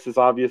 All of this is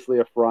obviously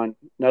a front.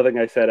 Nothing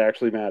I said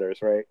actually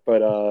matters, right?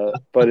 But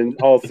in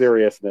all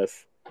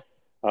seriousness,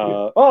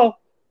 well,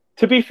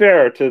 to be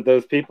fair to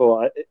those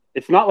people,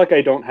 it's not like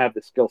I don't have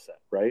the skill set,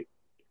 right?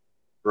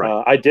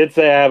 Right. I did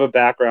say I have a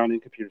background in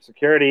computer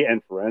security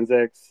and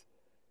forensics,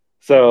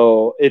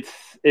 so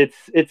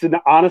it's an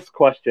honest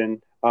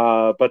question.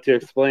 But to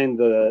explain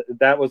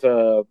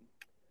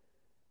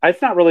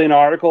it's not really an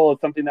article.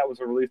 It's something that was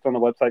released on a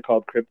website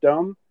called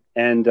Cryptome.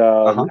 And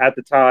at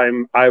the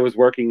time, I was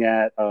working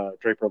at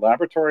Draper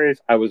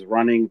Laboratories. I was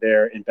running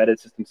their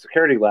embedded system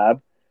security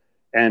lab.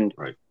 And,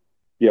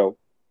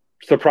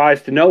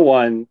 surprise to no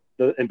one,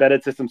 the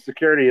embedded system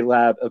security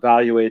lab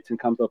evaluates and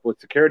comes up with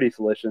security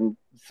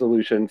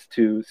solutions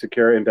to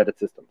secure embedded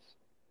systems.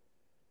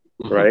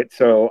 Right.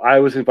 So I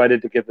was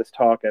invited to give this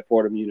talk at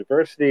Fordham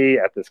University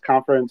at this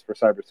conference for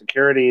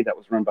cybersecurity that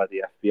was run by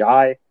the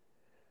FBI.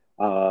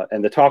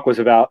 And the talk was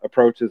about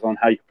approaches on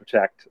how you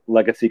protect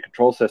legacy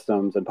control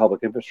systems and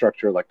public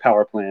infrastructure like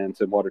power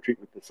plants and water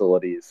treatment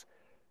facilities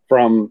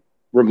from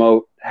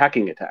remote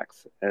hacking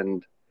attacks.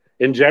 And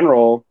in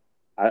general,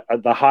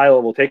 the high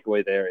level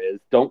takeaway there is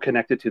don't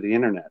connect it to the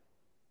internet.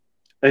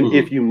 And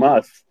if you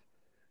must,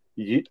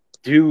 you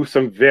do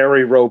some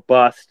very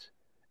robust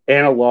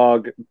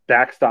analog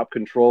backstop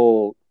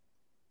control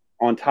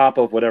on top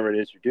of whatever it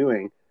is you're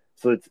doing.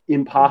 So it's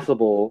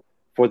impossible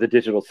for the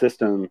digital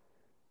system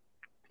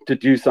to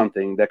do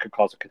something that could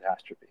cause a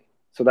catastrophe.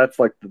 So that's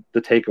like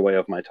the takeaway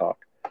of my talk.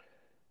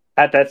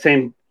 At that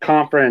same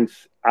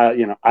conference,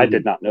 I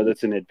did not know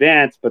this in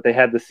advance, but they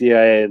had the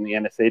CIA and the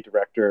NSA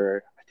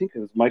director, I think it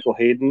was Michael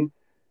Hayden,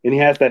 and he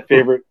has that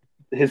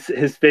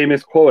his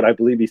famous quote, I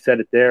believe he said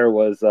it there,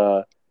 was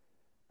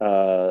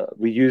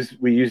we use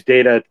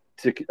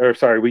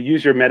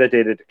your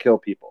metadata to kill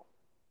people.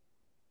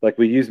 Like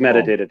we use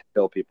metadata to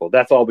kill people.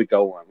 That's all we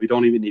go on. We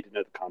don't even need to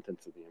know the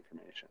contents of the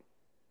information.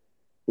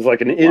 It's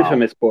like an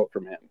infamous quote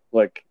from him.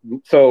 Like,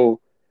 so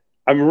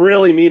I'm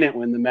really mean it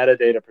when the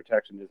metadata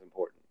protection is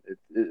important. It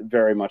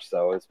very much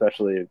so,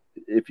 especially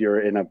if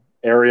you're in an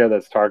area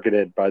that's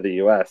targeted by the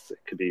U.S. It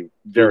could be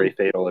very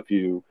fatal if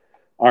you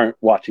aren't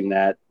watching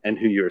that and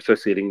who you're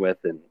associating with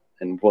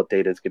and what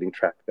data is getting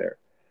tracked there.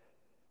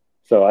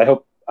 So I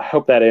hope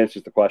that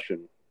answers the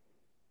question.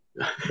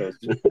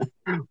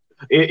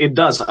 It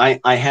does. I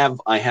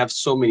have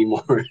so many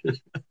more.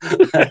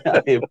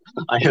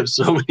 I have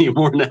so many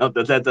more now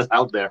that's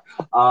out there.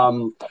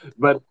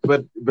 But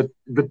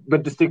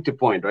to stick to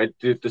point, right?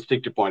 To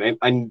stick to point,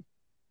 and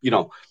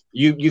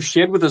you've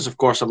shared with us, of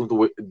course, some of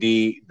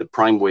the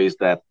prime ways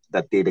that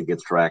data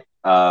gets tracked.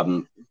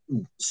 Some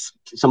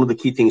of the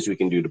key things we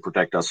can do to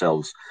protect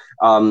ourselves.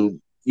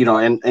 And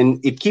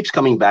it keeps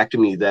coming back to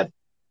me that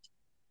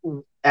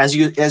as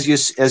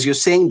you're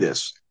saying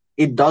this,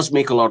 it does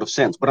make a lot of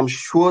sense. But I'm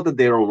sure that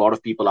there are a lot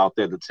of people out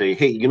there that say,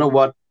 hey, you know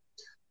what?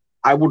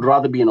 I would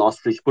rather be an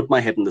ostrich, put my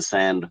head in the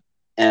sand,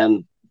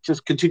 and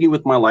just continue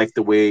with my life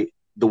the way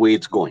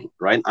it's going,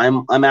 right?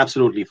 I'm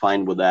absolutely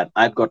fine with that.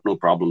 I've got no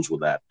problems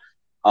with that.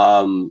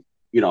 What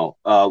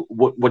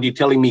you're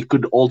telling me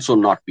could also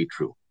not be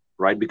true,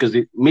 right? Because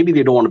maybe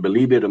they don't want to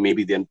believe it, or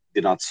maybe they're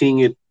not seeing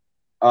it.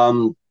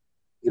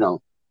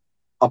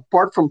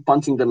 Apart from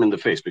punching them in the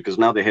face, because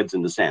now their head's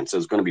in the sand, so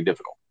it's going to be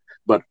difficult.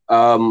 But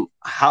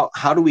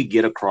how do we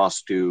get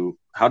across to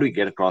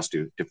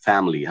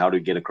family? How do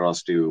we get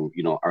across to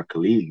our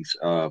colleagues,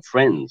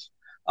 friends,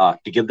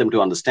 to get them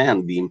to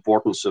understand the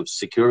importance of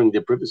securing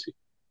their privacy?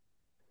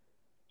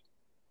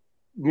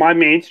 My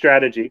main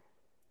strategy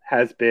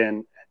has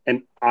been,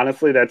 and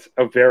honestly, that's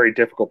a very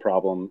difficult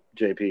problem,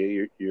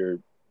 JP. You're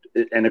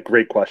and a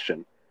great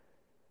question.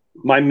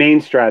 My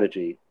main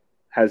strategy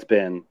has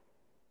been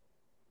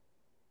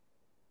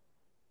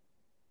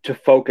to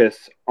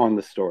focus on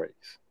the stories.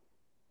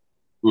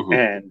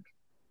 And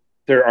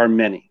there are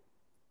many.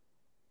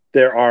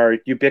 There are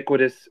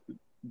ubiquitous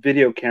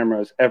video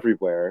cameras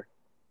everywhere,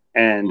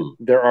 and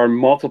there are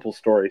multiple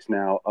stories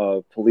now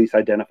of police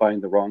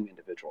identifying the wrong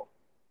individual.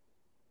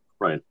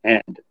 Right.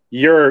 And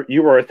you were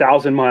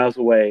 1,000 miles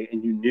away,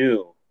 and you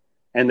knew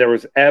and there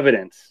was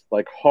evidence,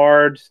 like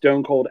hard,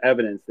 stone cold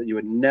evidence, that you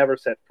would never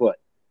set foot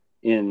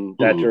in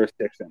that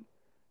jurisdiction.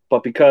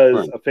 But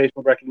because a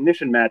facial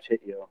recognition match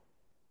hit you,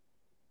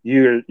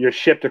 you're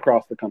shipped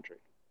across the country.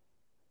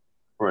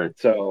 Right.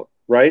 So,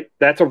 right,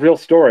 that's a real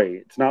story.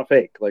 It's not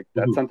fake. Like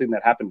that's something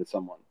that happened to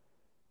someone,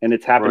 and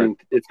it's happening.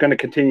 Right. It's going to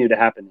continue to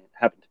happen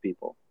to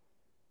people.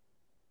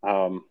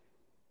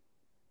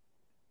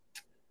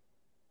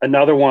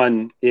 Another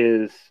one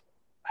is,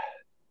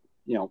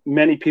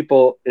 many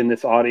people in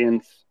this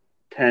audience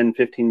 10,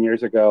 15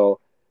 years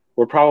ago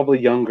were probably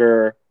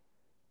younger.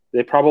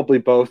 They probably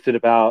boasted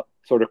about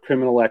sort of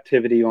criminal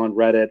activity on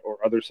Reddit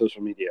or other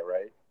social media,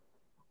 right?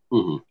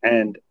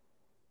 And,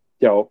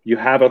 you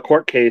have a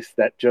court case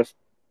that just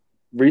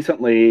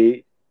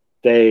recently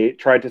they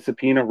tried to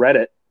subpoena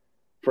Reddit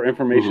for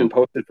information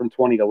posted from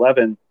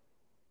 2011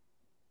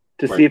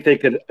 to see if they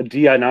could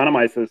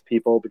de-anonymize those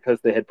people because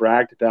they had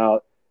bragged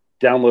about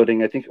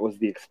downloading, I think it was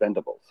the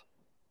Expendables.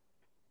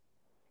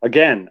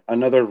 Again,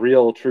 another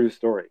real true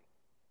story.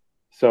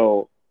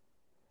 So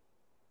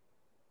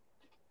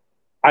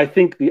I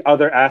think the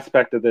other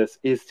aspect of this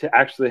is to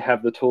actually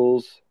have the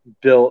tools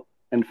built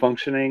and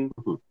functioning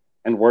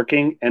and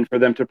working, and for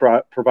them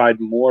to provide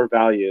more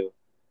value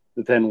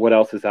than what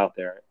else is out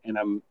there. And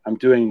I'm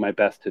doing my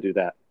best to do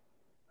that.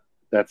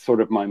 That's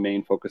sort of my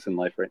main focus in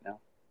life right now.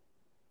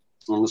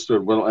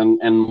 Understood. Well,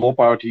 and more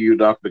power to you,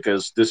 Doc,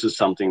 because this is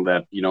something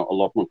that a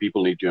lot more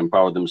people need to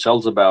empower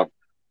themselves about.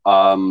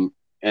 And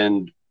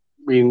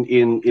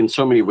in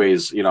so many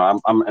ways,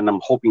 I'm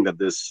hoping that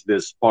this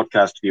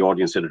podcast to the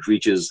audience that it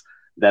reaches,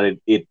 that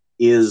it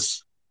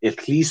is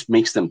at least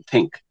makes them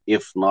think,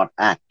 if not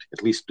act,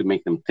 at least to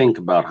make them think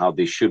about how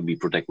they should be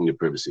protecting their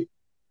privacy.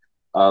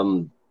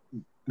 I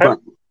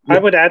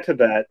would add to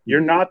that,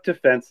 you're not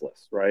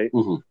defenseless, right?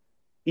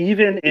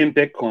 Even in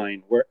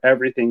Bitcoin, where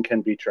everything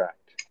can be tracked.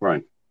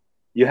 Right.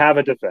 You have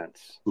a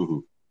defense.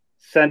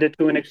 Send it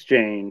to an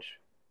exchange,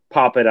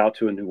 pop it out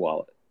to a new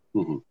wallet.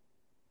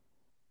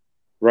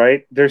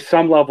 Right? There's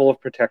some level of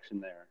protection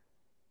there.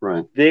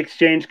 Right. The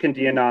exchange can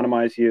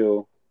de-anonymize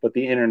you, but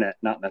the internet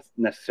not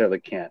necessarily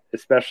can't,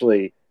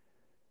 especially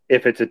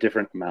if it's a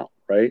different amount,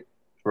 right?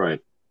 Right.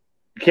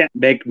 You can't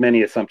make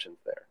many assumptions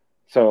there.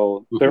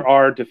 So there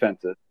are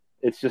defenses.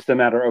 It's just a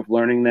matter of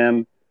learning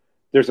them.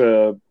 I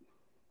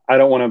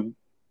don't want to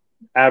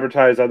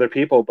advertise other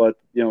people, but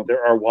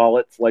there are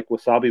wallets like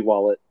Wasabi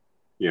Wallet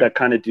that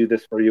kind of do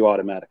this for you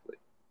automatically.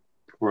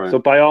 Right. So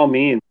by all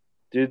means,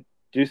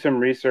 do some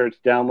research,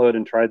 download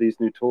and try these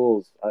new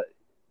tools.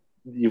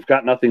 You've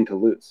got nothing to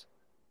lose.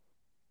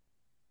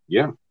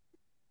 Yeah.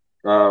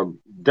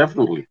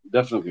 Definitely.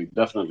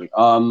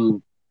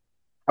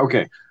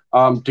 Okay.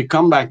 To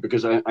come back,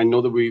 because I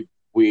know that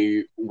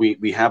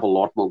we have a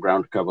lot more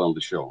ground to cover on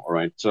the show. All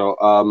right. So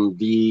I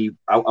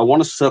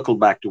want to circle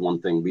back to one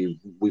thing.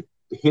 We've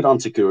hit on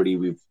security.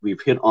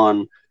 We've hit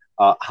on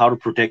how to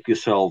protect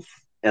yourself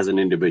as an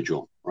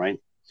individual, right?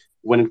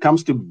 When it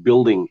comes to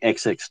building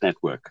XX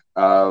network,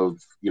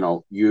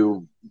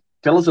 you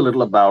tell us a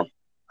little about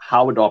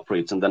how it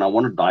operates, and then I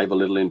want to dive a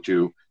little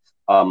into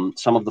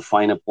some of the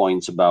finer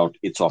points about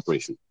its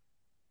operation.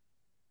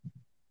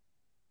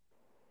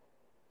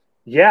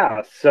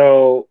 Yeah.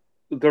 So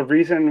the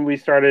reason we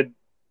started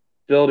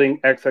building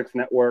XX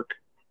network,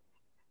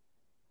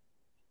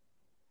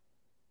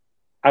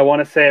 I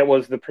want to say it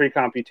was the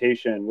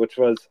pre-computation, which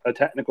was a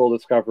technical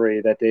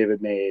discovery that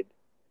David made.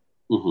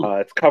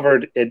 It's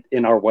covered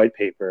in our white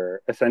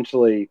paper.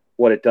 Essentially,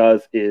 what it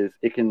does is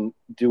it can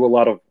do a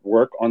lot of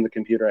work on the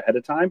computer ahead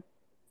of time.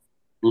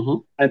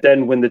 And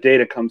then when the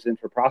data comes in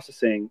for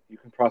processing, you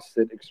can process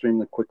it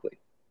extremely quickly.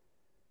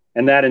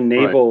 And that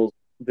enables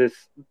this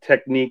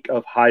technique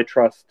of high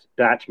trust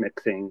batch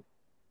mixing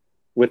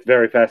with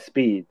very fast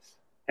speeds.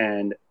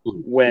 And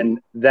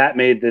when that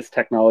made this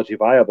technology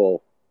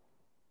viable,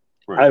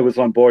 I was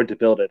on board to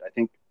build it. I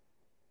think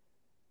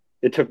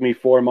it took me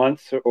 4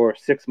 months or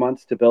 6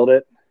 months to build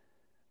it,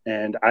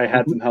 and I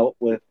had some help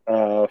with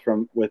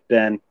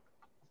Ben.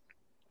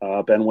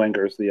 Ben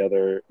Wenger's the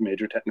other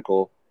major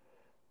technical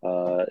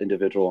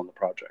individual in the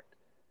project.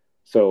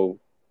 So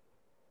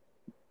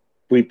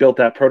we built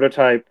that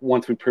prototype.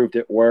 Once we proved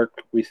it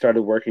worked, we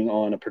started working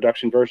on a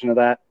production version of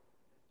that.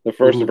 The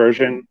first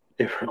version,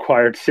 it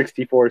required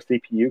 64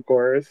 CPU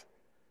cores,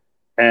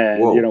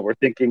 and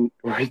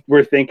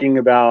we're thinking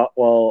about,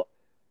 well,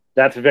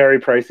 that's very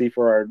pricey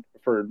for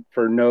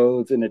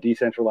nodes in a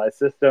decentralized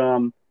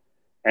system.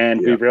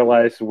 And we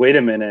realized, wait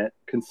a minute,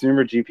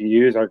 consumer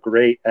GPUs are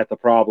great at the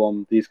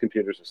problem these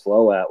computers are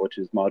slow at, which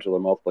is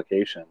modular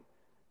multiplication.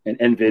 And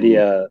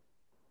NVIDIA,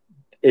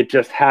 it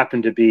just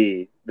happened to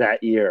be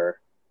that year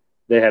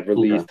they had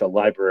released a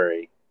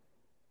library.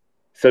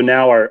 So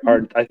now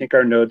I think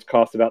our nodes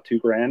cost about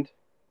 $2,000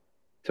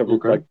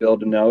 to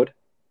build a node,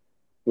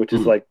 which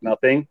is like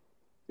nothing.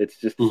 It's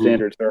just a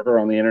standard server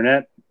on the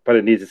internet, but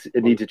it needs a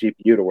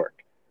GPU to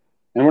work.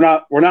 And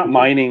we're not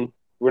mining,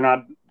 we're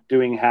not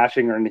doing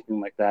hashing or anything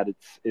like that.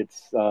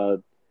 It's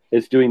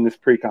doing this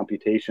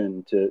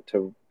pre-computation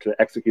to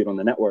execute on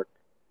the network.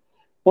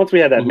 Once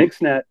we had that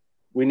mix net,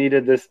 we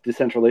needed this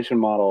decentralization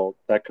model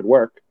that could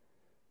work.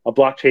 A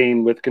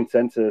blockchain with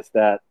consensus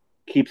that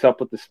keeps up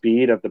with the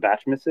speed of the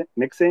batch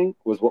mixing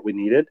was what we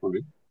needed. Okay.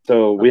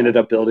 So we ended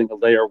up building a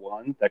layer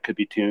 1 that could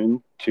be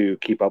tuned to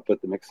keep up with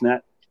the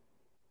mixnet.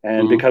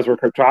 And because we're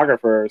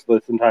cryptographers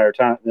this entire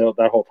time,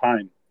 that whole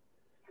time,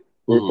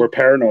 we're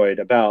paranoid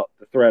about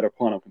the threat of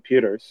quantum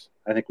computers.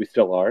 I think we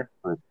still are.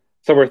 Right.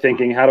 So we're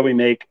thinking, how do we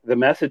make the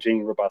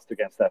messaging robust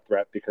against that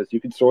threat? Because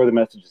you can store the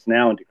messages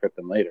now and decrypt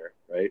them later,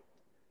 right?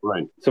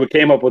 Right. So we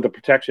came up with a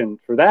protection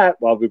for that.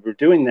 While we were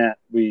doing that,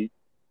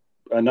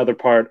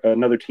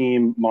 another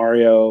team,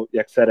 Mario,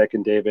 Yaxetic,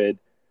 and David,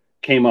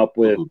 came up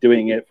with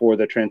doing it for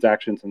the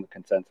transactions and the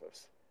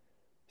consensus.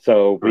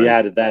 So we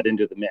added that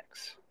into the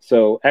mix.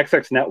 So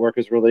XX Network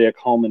is really a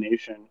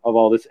culmination of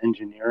all this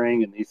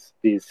engineering and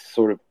these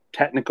sort of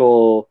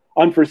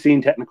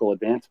unforeseen technical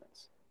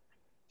advancements.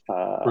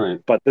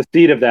 But the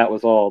seed of that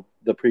was all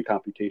the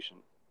pre-computation.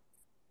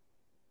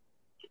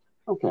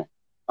 Okay.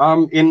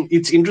 And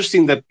it's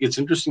interesting that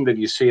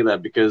you say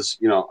that, because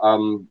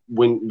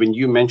when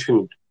you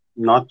mentioned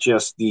not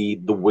just the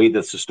way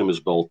the system is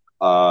built,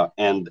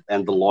 and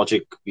the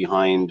logic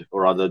behind,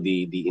 or rather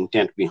the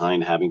intent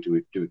behind having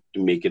to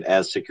make it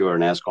as secure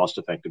and as cost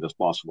effective as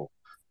possible.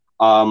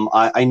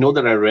 I know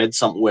that I read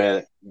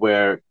somewhere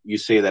where you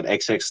say that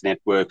XX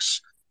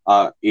Networks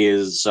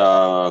is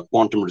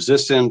quantum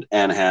resistant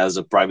and has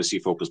a privacy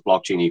focused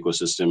blockchain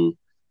ecosystem,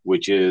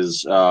 which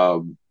is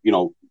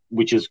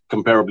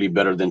comparably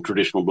better than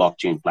traditional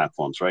blockchain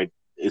platforms, right?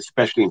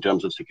 Especially in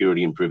terms of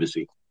security and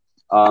privacy.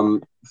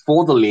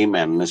 For the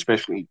layman,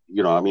 especially,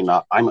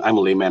 I'm a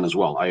layman as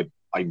well. I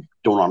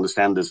don't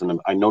understand this,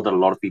 and I know that a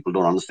lot of people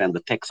don't understand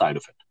the tech side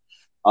of it.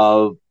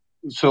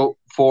 So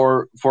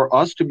for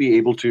us to be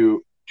able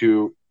to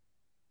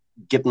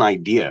get an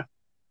idea,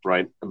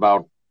 right,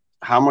 about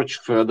how much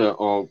further,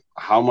 or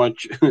how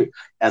much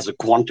as a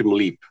quantum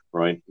leap,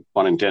 right,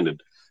 pun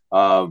intended,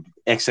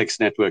 XX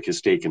Network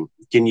has taken,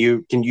 can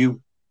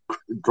you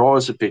draw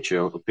us a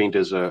picture, or paint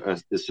us a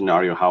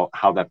scenario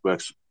how that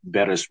works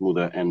better,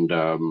 smoother, and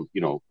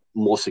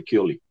more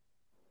securely?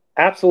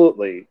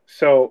 Absolutely.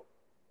 So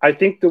I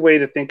think the way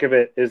to think of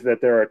it is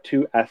that there are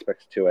two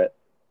aspects to it.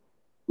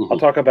 I'll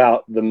talk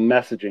about the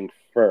messaging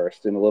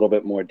first in a little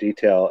bit more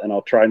detail, and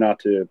I'll try not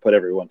to put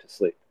everyone to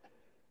sleep.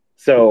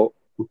 So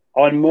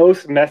on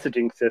most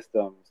messaging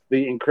systems,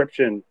 the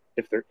encryption,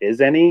 if there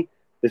is any,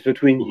 is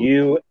between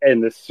you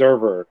and the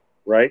server,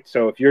 right?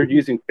 So if you're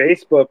using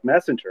Facebook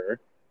Messenger,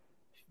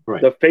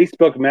 the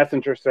Facebook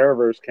Messenger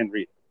servers can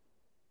read it.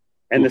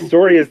 And the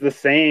story is the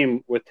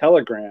same with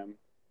Telegram.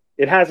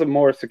 It has a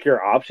more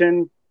secure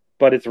option,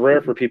 but it's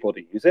rare for people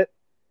to use it.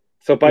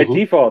 So by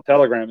default,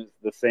 Telegram is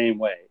the same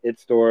way. It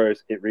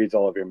stores, it reads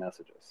all of your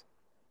messages.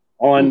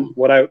 On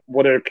what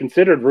are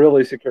considered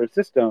really secure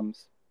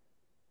systems,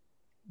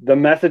 the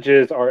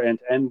messages are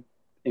end-to-end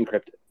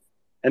encrypted.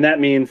 And that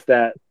means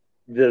that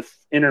this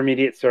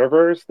intermediate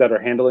servers that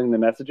are handling the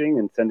messaging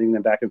and sending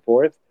them back and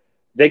forth,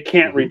 they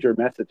can't read your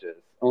messages.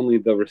 Only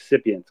the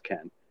recipients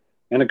can.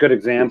 And a good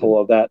example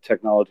of that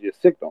technology is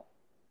Signal.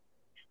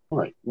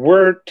 Right.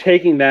 We're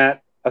taking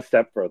that a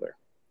step further,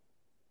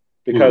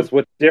 because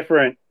what's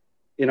different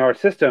in our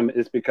system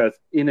is because,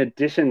 in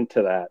addition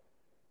to that,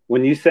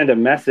 when you send a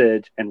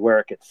message and where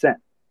it gets sent,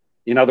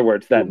 in other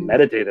words, that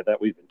metadata that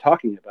we've been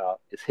talking about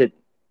is hidden.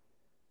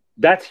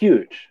 That's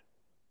huge.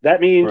 That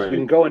means you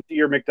can go into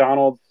your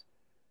McDonald's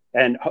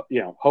and,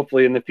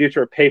 hopefully in the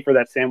future, pay for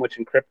that sandwich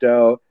in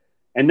crypto,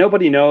 and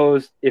nobody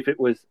knows if it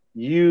was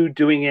you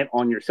doing it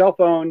on your cell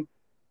phone,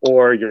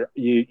 or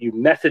you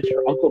message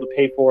your uncle to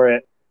pay for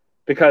it,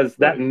 because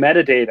that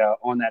metadata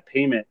on that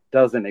payment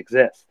doesn't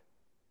exist.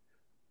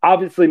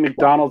 Obviously,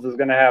 McDonald's is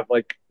going to have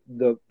like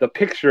the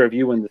picture of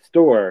you in the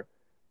store,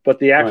 but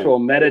the actual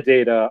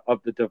metadata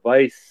of the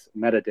device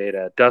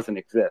metadata doesn't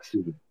exist,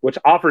 which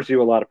offers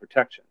you a lot of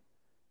protection.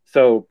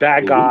 So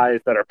bad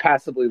guys that are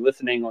passively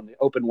listening on the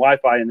open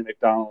Wi-Fi in the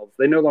McDonald's,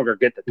 they no longer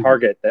get the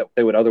target that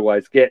they would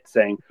otherwise get,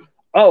 saying,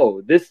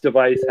 oh, this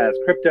device has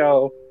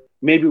crypto.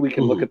 Maybe we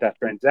can look at that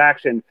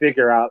transaction,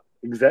 figure out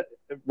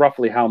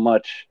roughly how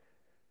much.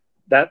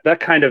 That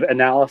kind of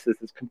analysis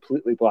is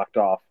completely blocked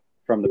off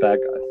from the bad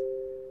guys.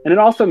 And it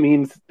also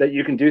means that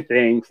you can do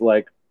things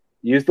like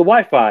use the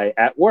Wi-Fi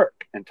at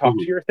work and talk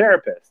to your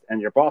therapist,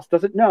 and your boss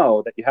doesn't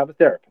know that you have a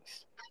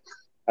therapist.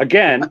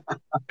 Again,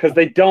 because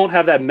they don't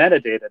have that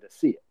metadata to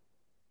see it.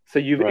 So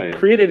you've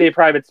created a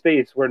private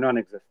space where none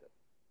existed.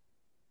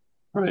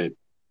 Right.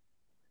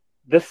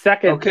 The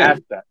second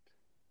aspect,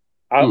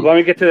 let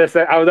me get to this.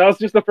 That was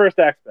just the first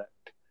aspect.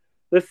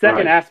 The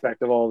second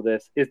aspect of all of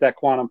this is that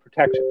quantum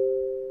protection.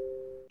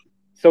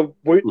 So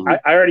I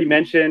already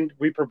mentioned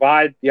we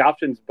provide the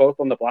options both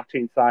on the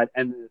blockchain side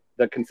and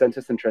the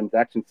consensus and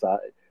transaction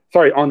side.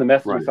 Sorry, on the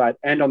messaging side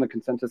and on the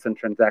consensus and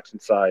transaction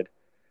side.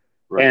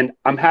 And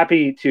I'm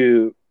happy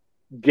to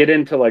get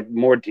into like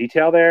more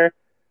detail there.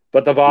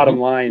 But the bottom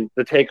line,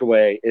 the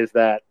takeaway is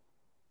that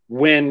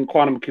when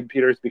quantum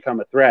computers become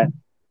a threat,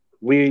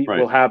 we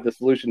will have the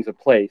solutions in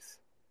place.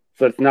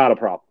 So it's not a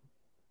problem.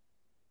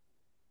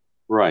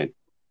 Right.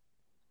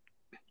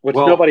 which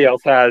Well, nobody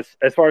else has.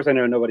 As far as I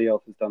know, nobody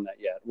else has done that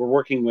yet. We're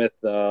working with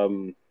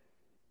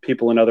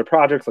people in other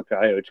projects like the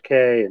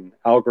IOHK and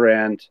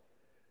Algorand.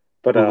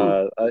 But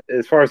mhm.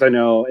 as far as I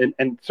know,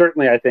 and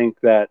certainly I think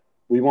that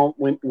we won't,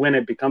 when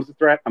it becomes a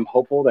threat, I'm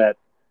hopeful that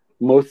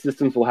most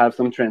systems will have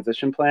some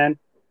transition plan.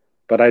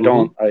 But I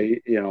don't,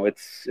 Mhm.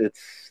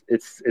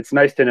 it's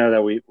nice to know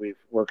that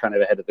we're kind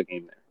of ahead of the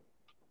game there.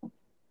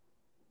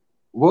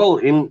 Well,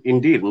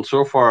 indeed, and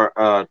so far,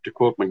 to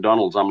quote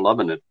McDonald's, I'm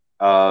loving it.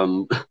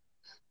 Um,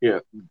 yeah,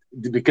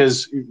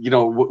 because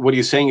what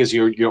you're saying is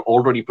you're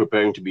already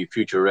preparing to be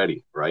future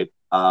ready, right?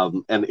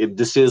 And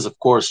this is, of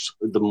course,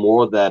 the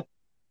more that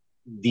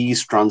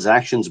these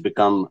transactions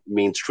become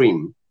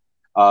mainstream,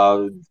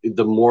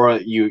 the more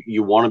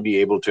you want to be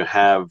able to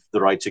have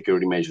the right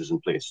security measures in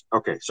place.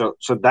 Okay, so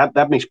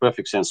that makes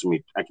perfect sense to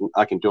me.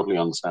 I can totally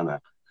understand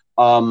that.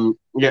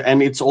 Yeah,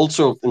 and it's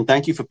also, and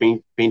thank you for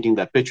painting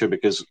that picture,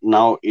 because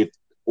now it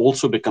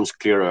also becomes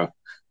clearer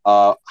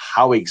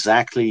how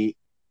exactly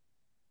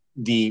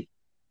the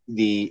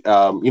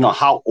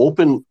how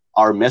open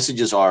our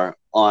messages are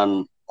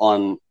on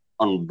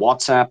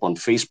WhatsApp, on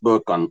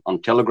Facebook,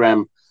 on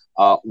Telegram,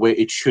 where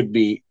it should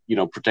be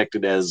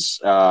protected as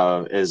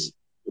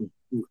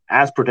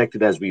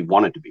protected as we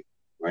want it to be,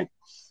 right?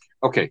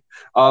 Okay.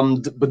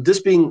 But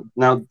this being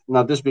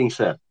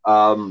said,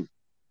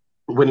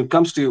 when it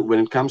comes to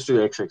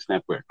XX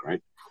network,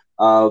 right?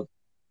 Uh,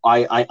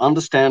 I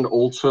understand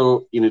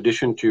also, in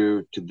addition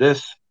to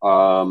this,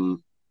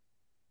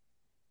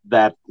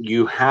 that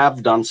you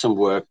have done some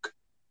work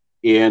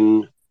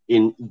in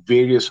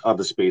various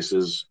other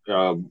spaces,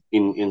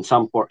 in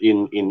some part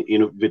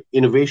with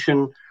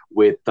innovation,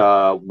 with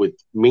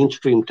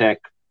mainstream tech,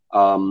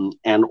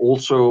 and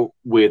also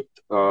with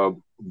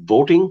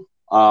voting.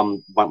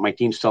 But my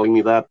team's telling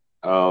me that.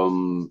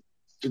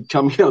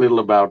 Tell me a little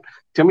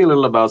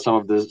about some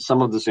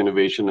of this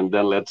innovation, and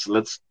then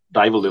let's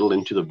dive a little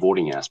into the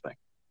voting aspect,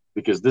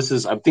 because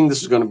I think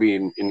this is going to be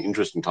an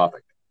interesting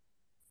topic.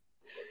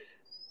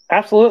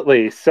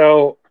 Absolutely.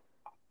 So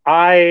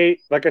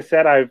like I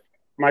said,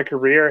 my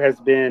career has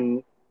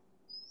been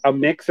a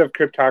mix of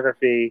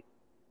cryptography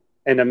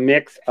and a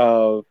mix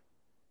of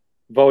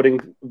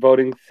voting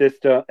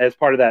system, as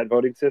part of that,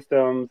 voting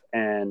systems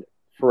and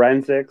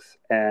forensics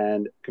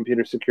and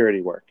computer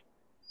security work.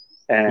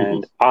 Hmm.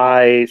 And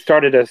I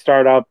started a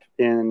startup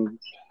in,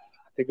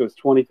 I think it was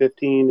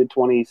 2015 to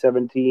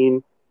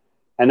 2017,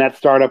 and that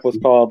startup was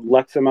called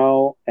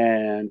Leximo.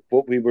 And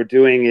what we were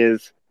doing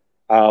is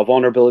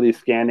vulnerability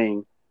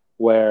scanning,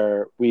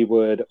 where we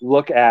would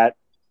look at,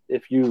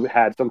 if you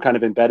had some kind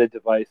of embedded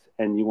device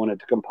and you wanted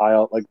to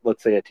compile, like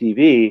let's say a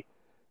TV,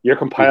 you're Hmm.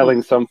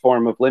 compiling some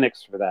form of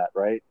Linux for that,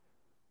 right?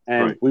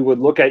 And Right. we would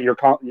look at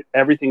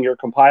everything you're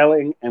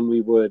compiling, and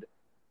we would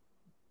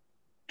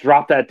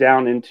drop that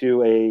down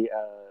into a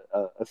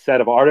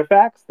set of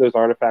artifacts. Those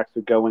artifacts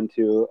would go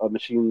into a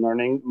machine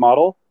learning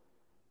model,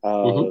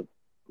 Hmm.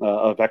 uh,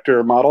 a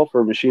vector model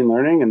for machine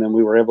learning, and then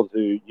we were able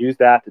to use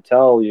that to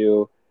tell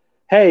you,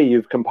 hey,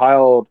 you've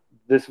compiled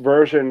this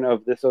version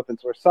of this open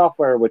source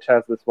software which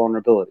has this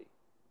vulnerability.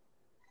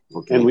 And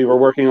Okay. we were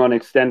working on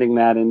extending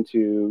that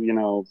into,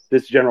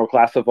 this general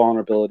class of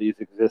vulnerabilities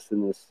exists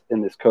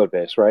in this code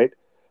base, right?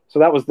 So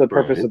that was the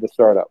purpose Right. of the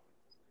startup.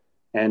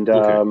 And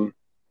Okay.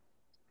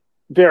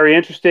 very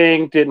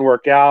interesting, didn't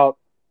work out.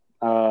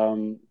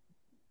 Um,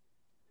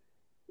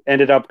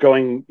 Ended up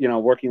going,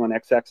 working on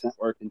XX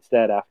Network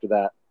instead after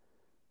that.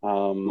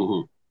 Um,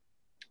 Hmm.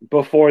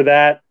 Before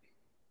that,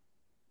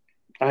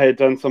 I had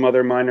done some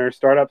other minor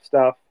startup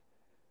stuff.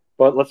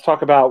 But let's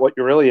talk about what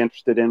you're really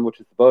interested in, which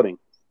is the voting.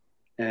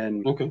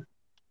 And Okay.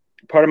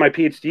 part of my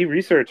PhD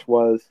research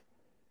was,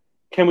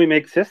 can we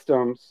make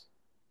systems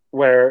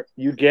where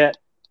you get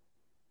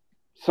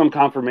some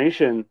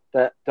confirmation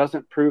that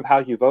doesn't prove how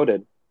you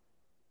voted,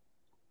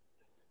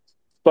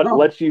 but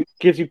Oh,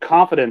 gives you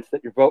confidence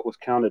that your vote was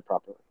counted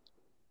properly?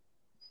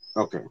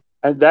 okay.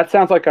 And that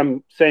sounds like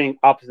I'm saying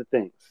opposite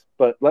things,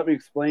 but let me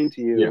explain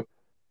to Yeah. you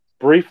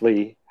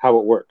briefly how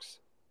it works.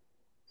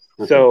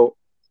 Okay. So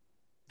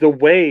the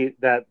way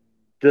that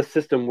this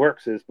system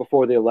works is,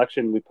 before the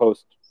election, we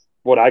post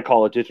what I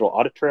call a digital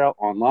audit trail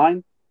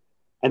online,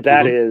 and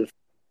that Hmm. is,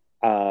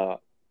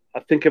 I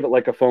think of it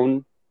like a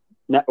phone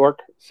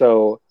network.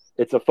 So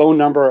it's a phone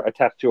number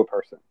attached to a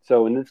person.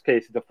 So in this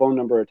case, it's a phone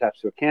number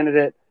attached to a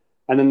candidate,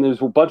 and then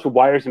there's a bunch of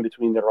wires in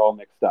between that are all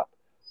mixed up.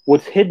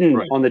 What's hidden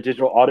Right. on the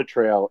digital audit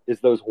trail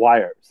is those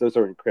wires. Those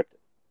are encrypted.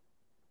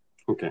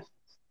 Okay.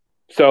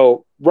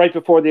 So right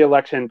before the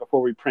election,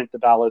 before we print the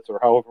ballots or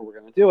however we're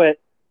going to do it,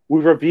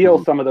 we reveal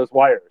Hmm. some of those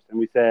wires and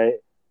we say,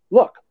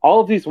 look, all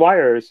of these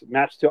wires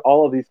match to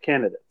all of these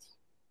candidates.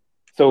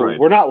 So Right.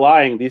 we're not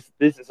lying. This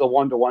is a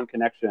one-to-one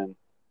connection,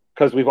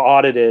 because we've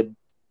audited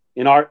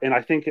and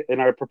I think in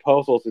our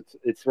proposals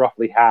it's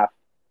roughly half.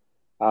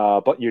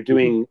 But you're Hmm.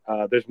 doing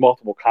there's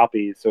multiple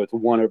copies, so it's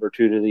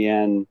 1/2 to the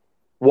n,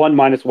 1 -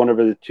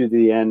 1/2 to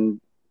the n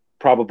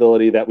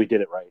probability that we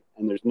did it right,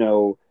 and there's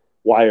no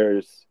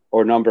wires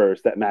or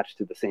numbers that match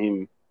to the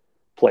same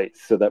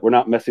place, so that we're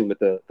not messing with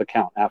the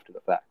count after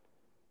the fact.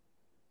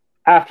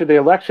 After the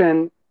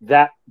election,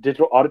 that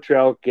digital audit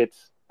trail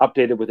gets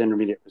updated with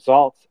intermediate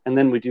results, and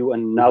then we do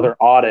another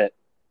audit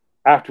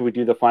after we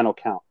do the final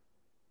count.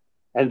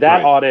 And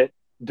that audit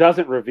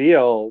doesn't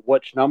reveal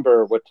which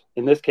number, which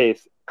in this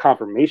case,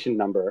 confirmation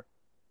number,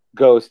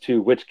 goes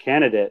to which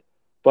candidate,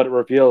 but it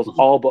reveals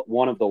all but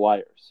one of the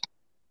wires.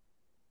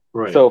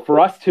 Right. So for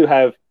us to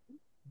have,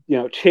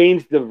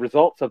 changed the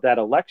results of that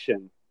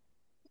election,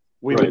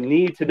 we would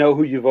need to know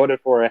who you voted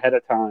for ahead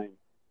of time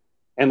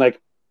and like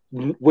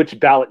which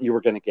ballot you were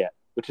going to get,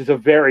 which is a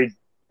very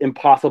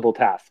impossible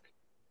task.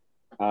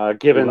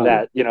 Given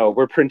that,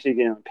 we're printing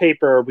it on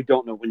paper, we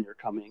don't know when you're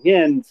coming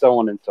in, so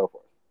on and so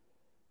forth.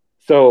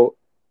 So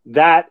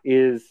that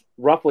is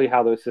roughly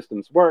how those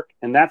systems work.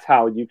 And that's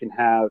how you can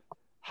have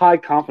high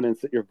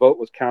confidence that your vote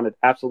was counted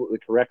absolutely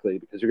correctly,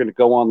 because you're going to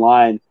go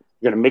online,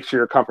 you're going to make sure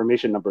your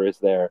confirmation number is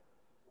there,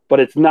 but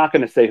it's not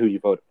going to say who you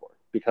voted for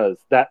because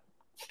that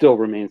still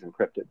remains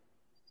encrypted.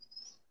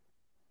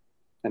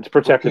 And it's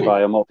protected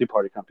by a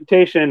multi-party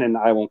computation, and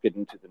I won't get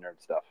into the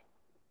nerd stuff.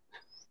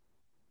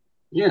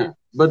 Yeah,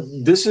 but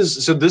this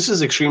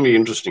is extremely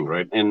interesting,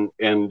 right? And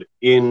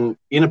in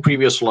a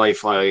previous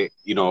life, I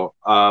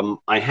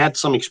had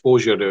some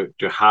exposure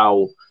to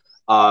how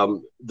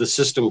the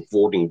system of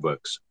voting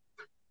works,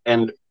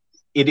 and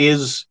it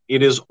is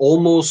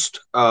almost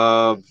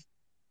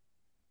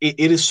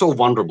it is so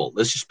vulnerable.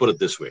 Let's just put it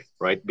this way,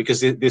 right?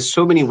 Because there's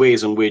so many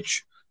ways in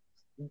which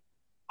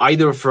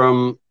either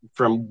from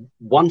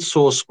one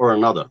source or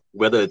another,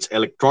 whether it's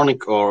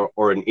electronic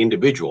or an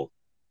individual,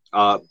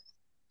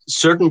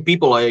 certain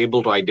people are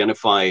able to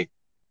identify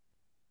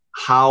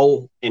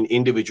how an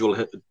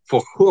individual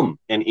for whom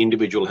an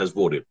individual has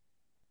voted,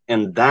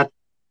 and that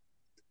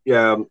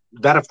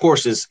of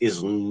course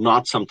is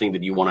not something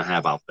that you want to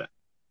have out there.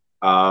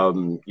 I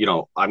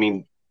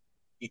mean,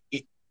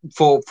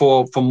 for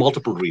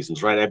multiple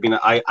reasons, right? I mean,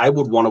 I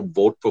would want to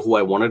vote for who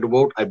I wanted to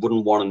vote. I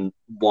wouldn't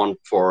want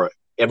for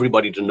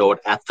everybody to know it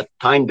at the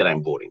time that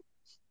I'm voting.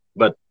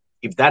 But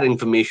if that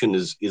information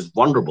is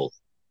vulnerable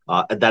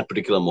at that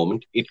particular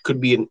moment, it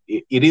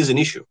is an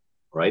issue,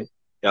 right?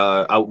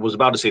 I was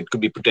about to say it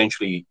could be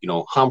potentially,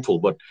 harmful,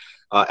 but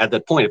at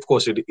that point, of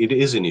course, it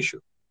is an issue.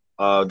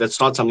 That's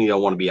not something I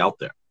want to be out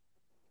there.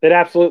 It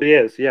absolutely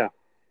is, yeah.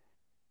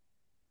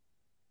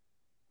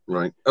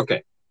 Right.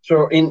 Okay.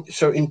 So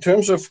in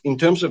terms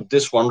of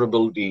this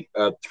vulnerability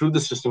through the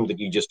system that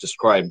you just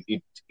described,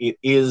 it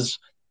is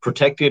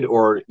protected,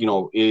 or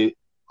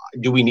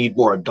do we need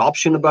more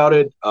adoption about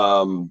it?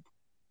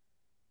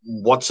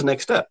 What's the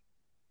next step?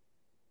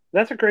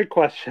 That's a great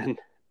question.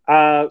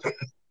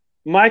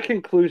 My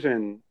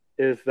conclusion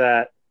is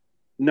that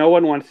no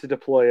one wants to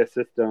deploy a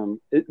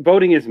system.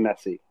 Voting is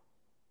messy.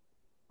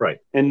 Right.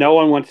 And no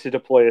one wants to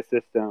deploy a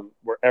system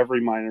where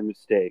every minor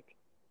mistake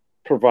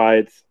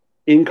provides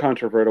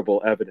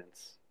incontrovertible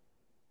evidence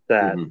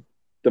that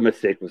the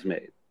mistake was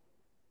made.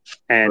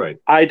 And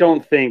I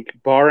don't think,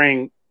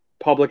 barring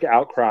public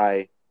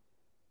outcry,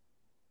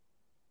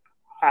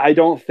 I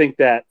don't think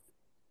that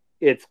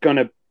it's going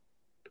to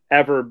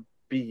ever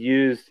be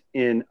used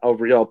in a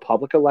real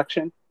public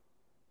election.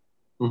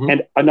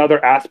 And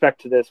another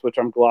aspect to this, which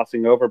I'm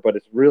glossing over, but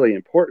it's really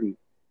important,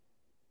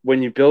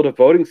 when you build a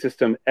voting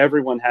system,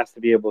 everyone has to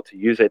be able to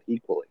use it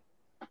equally.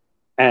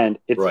 And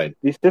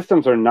these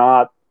systems are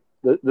not,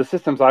 the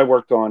systems I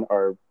worked on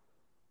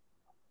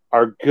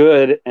are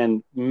good,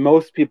 and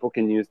most people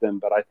can use them,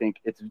 but I think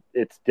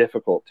it's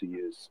difficult to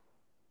use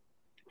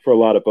for a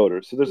lot of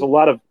voters. So there's a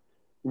lot of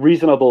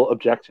reasonable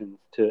objections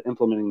to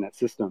implementing that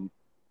system.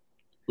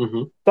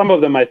 Some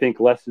of them I think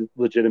less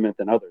legitimate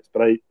than others,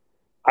 but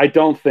I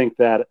don't think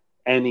that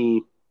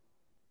any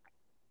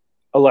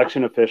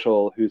election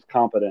official who's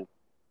competent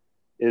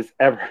is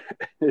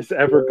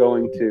ever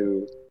going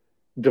to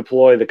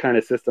deploy the kind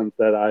of systems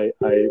that I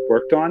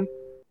worked on.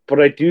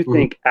 But I do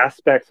think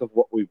aspects of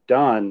what we've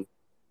done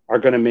are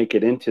going to make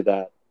it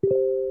into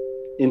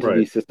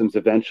these systems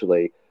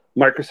eventually.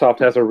 Microsoft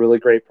has a really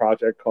great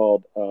project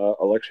called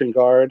Election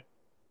Guard,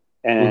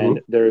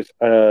 and there's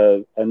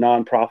a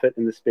nonprofit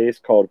in the space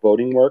called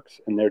Voting Works,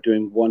 and they're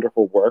doing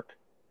wonderful work.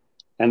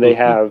 And they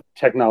have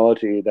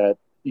technology that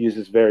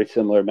uses very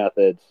similar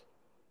methods,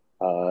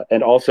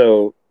 and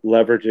also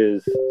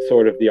leverages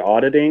sort of the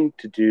auditing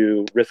to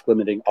do risk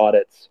limiting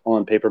audits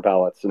on paper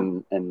ballots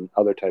and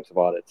other types of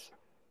audits.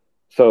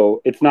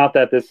 So it's not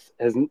that this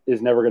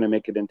is never going to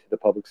make it into the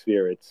public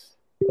sphere. It's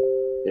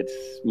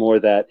more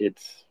that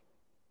it's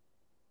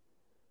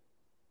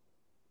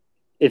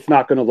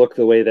not going to look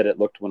the way that it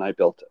looked when I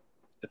built it,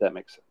 if that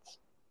makes sense.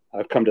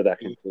 I've come to that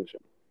conclusion.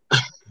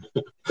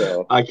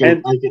 So I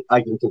can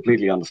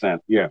completely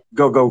understand. Yeah,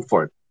 go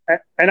for it.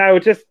 And I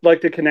would just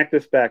like to connect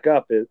this back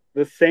up. Is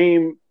the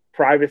same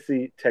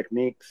privacy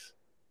techniques,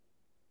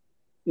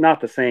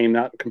 not the same,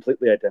 not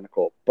completely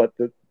identical, but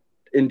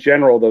in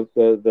general,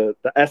 the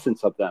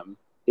essence of them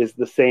is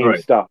the same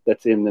stuff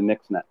that's in the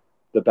mixnet,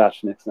 the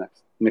batch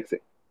mixing.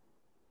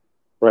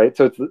 Right.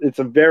 So it's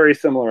a very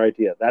similar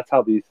idea. That's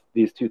how these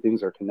two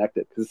things are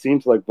connected. Because it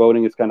seems like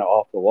voting is kind of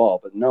off the wall,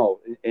 but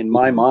no, in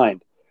my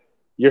mind,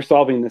 you're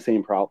solving the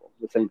same problem,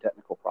 the same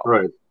technical problem.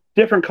 Right.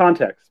 Different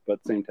context, but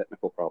same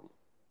technical problem.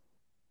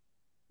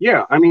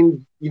 Yeah, I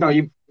mean,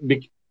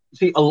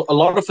 see, a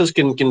lot of us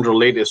can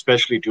relate,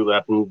 especially to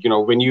that. And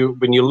when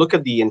you look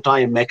at the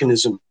entire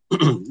mechanism,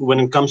 when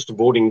it comes to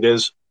voting,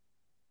 there's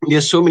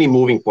so many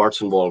moving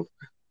parts involved.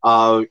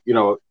 From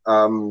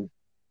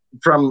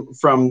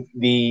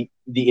the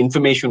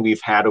information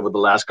we've had over the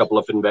last couple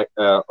of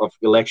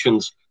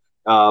elections,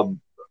 uh,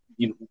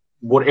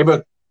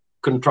 whatever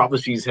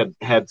controversies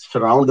had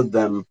surrounded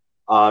them,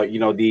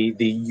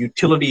 the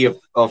utility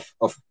of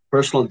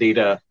personal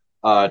data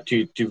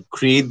to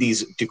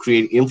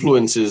create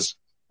influences,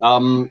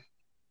 and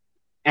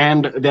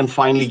then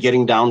finally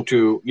getting down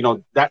to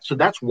that. So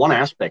that's one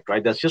aspect,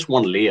 right? That's just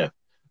one layer.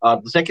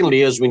 The second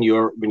layer is when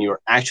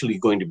you're actually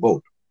going to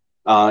vote.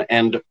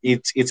 And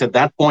it's at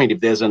that point, if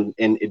there's an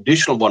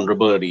additional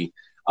vulnerability,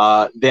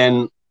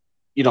 then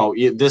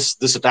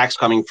this attack's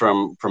coming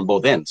from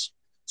both ends.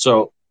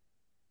 So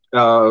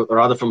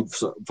rather from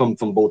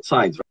both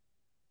sides.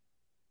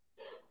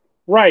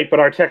 Right, but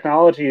our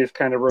technology is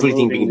kind of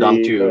Everything removing being done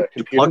the to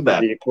computer plug from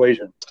that the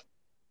equation.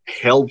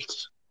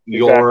 helps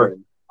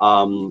Exactly.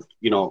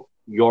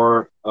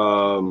 your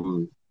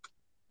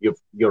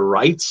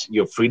rights,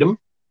 your freedom,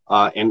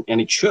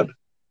 and it should,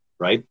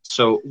 right?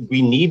 So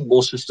we need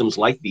more systems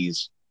like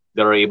these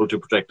that are able to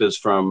protect us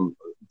from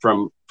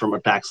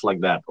attacks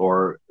like that,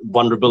 or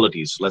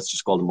vulnerabilities. Let's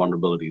just call them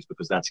vulnerabilities,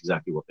 because that's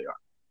exactly what they are.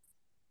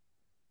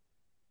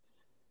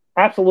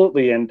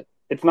 Absolutely, and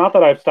it's not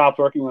that I've stopped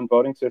working on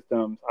voting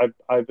systems.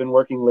 I've been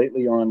working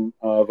lately on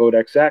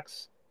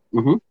VoteXX.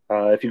 Mm-hmm.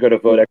 If you go to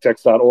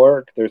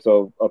votexx.org, there's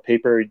a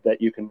paper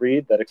that you can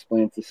read that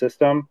explains the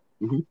system.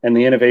 Mm-hmm. And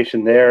the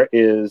innovation there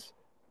is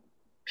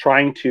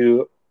trying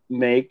to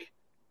make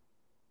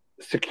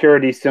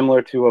security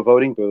similar to a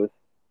voting booth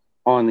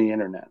on the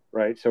internet,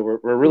 right? So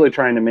we're really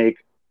trying to make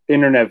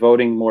internet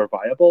voting more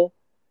viable.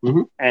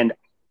 Mm-hmm. And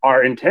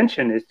our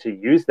intention is to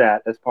use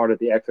that as part of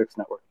the XX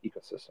network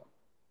ecosystem.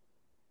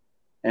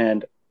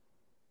 And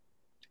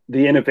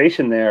the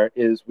innovation there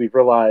is we've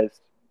realized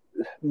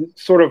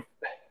sort of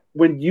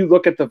when you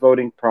look at the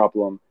voting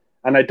problem,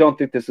 and I don't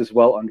think this is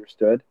well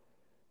understood,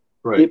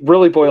 Right. It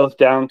really boils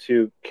down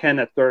to, can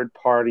a third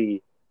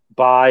party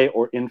buy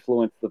or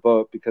influence the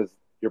vote because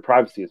your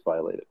privacy is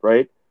violated,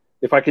 right?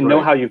 If I can know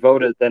Right. how you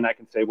voted, then I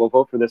can say, well,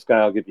 vote for this guy,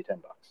 I'll give you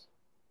 $10.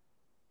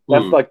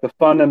 That's like the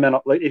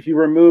fundamental, like if you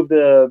remove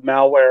the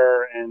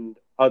malware and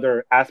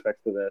other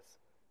aspects of this,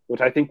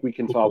 which I think we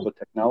can solve with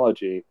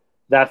technology,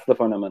 that's the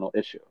fundamental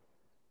issue.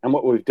 And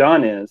what we've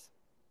done is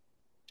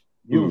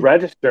you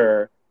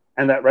register,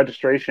 and that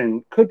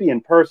registration could be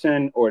in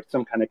person or it's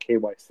some kind of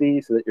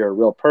KYC so that you're a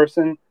real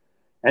person.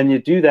 And you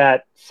do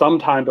that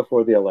sometime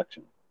before the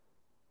election.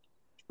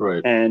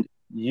 Right. And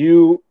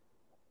you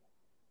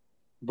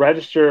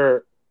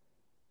register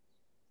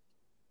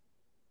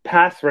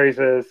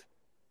passphrases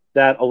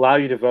that allow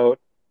you to vote.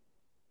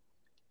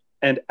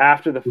 And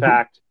after the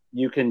fact,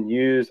 you can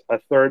use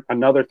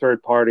another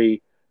third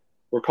party.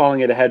 We're calling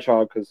it a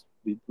hedgehog because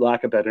we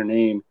lack a better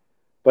name.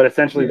 But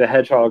essentially, the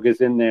hedgehog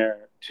is in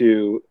there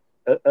to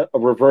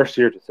reverse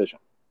your decision.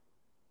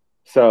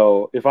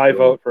 So if I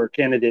vote for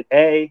candidate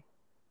A,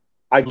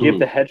 I give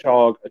the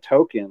hedgehog a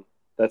token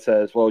that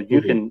says, well,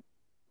 you can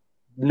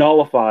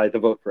nullify the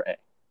vote for A.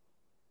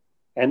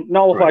 And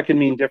nullify can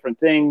mean different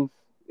things.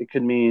 It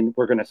could mean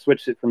we're going to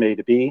switch it from A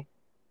to B,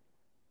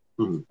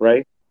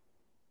 right?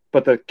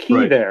 But the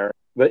key there,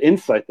 the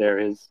insight there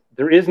is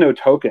no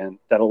token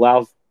that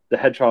allows the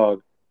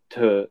hedgehog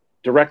to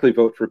directly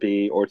vote for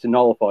B or to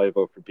nullify a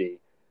vote for B.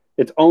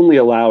 It's only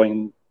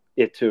allowing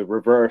it to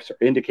reverse or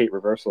indicate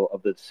reversal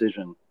of the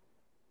decision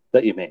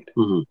that you made.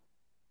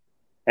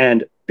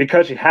 And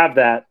because you have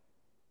that,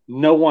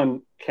 no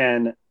one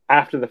can,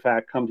 after the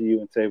fact, come to you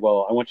and say,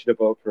 well, I want you to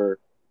vote for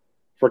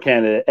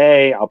candidate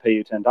A, I'll pay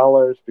you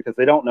 $10, because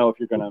they don't know if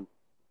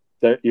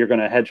you're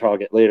gonna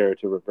hedgehog it later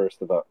to reverse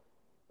the vote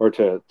or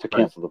to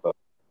cancel the vote.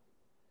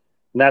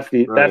 And that's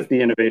the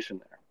innovation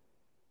there.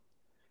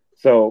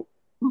 So,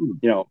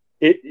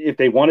 if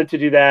they wanted to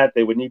do that,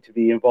 they would need to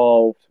be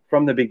involved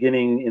from the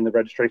beginning in the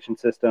registration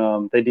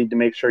system. They need to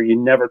make sure you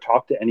never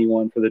talk to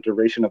anyone for the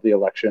duration of the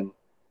election.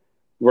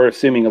 We're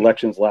assuming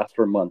elections last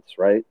for months,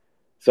 right?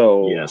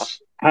 So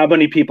how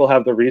many people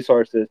have the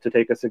resources to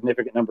take a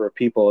significant number of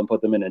people and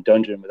put them in a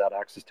dungeon without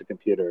access to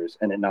computers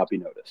and it not be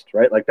noticed,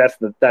 right? Like that's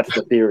the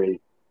theory,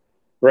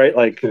 right?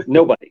 Like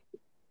nobody,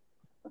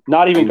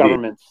 not even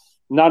governments,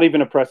 not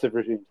even oppressive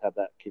regimes have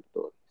that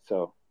capability.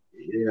 So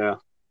I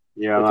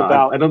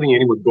don't think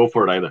anyone would go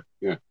for it either.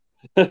 Yeah.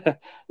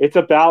 It's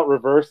about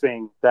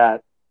reversing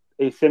that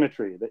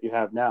asymmetry that you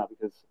have now,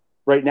 because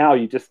right now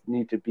you just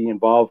need to be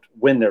involved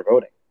when they're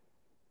voting.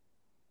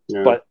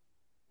 Yeah. But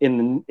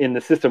in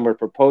the system we're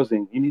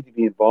proposing, you need to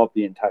be involved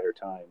the entire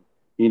time.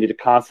 You need to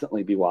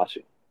constantly be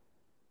watching,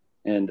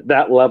 and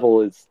that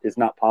level is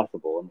not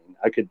possible. I mean,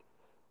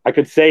 I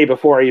could say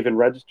before I even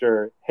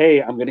register,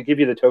 hey, I'm going to give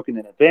you the token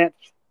in advance.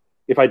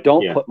 If I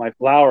don't put my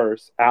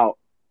flowers out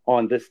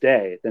on this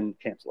day, then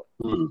cancel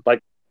it.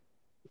 Like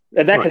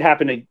And that could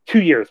happen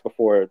 2 years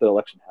before the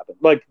election happened.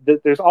 Like,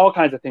 there's all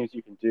kinds of things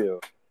you can do,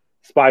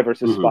 spy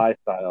versus spy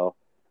style,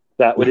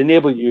 that would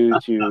enable you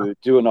to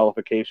do a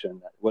nullification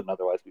that wouldn't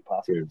otherwise be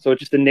possible. So it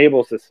just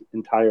enables this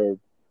entire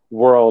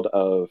world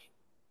of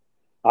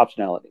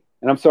optionality.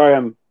 And I'm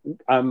sorry,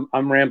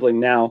 I'm rambling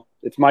now.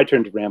 It's my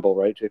turn to ramble,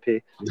 right,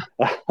 JP?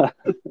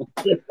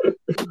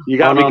 You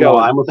got me going. No,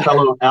 I'm a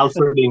fellow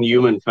Alfred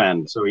Inhuman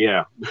fan, so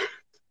yeah.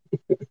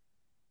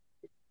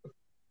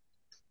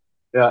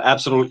 Yeah,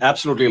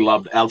 absolutely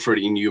loved Alfred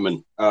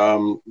Inhuman.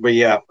 But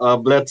yeah,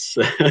 let's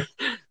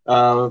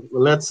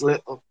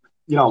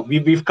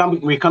we're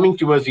coming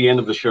towards the end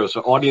of the show.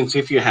 So, audience,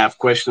 if you have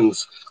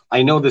questions,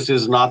 I know this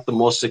is not the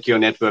most secure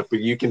network, but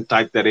you can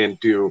type that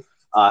into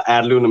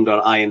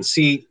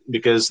adlunum.inc,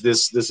 because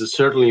this has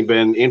certainly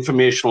been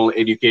informational,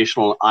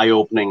 educational,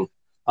 eye-opening,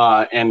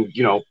 and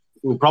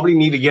we probably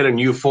need to get a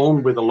new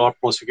phone with a lot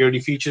more security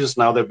features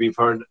now that we've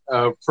heard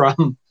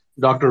from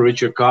Dr.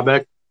 Richard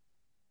Carback.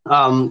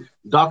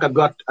 Doc, I've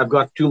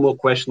got two more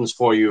questions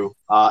for you,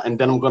 and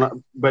then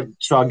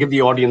so I'll give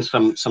the audience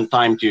some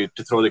time to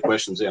throw the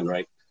questions in,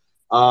 right?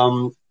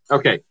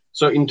 Okay,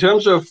 so in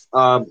terms of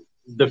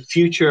the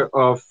future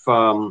of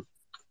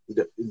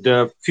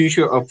the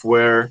future of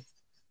where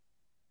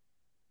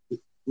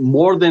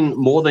more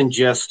than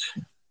just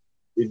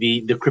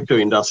the crypto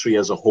industry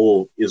as a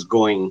whole is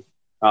going,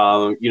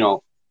 are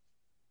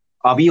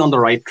we on the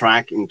right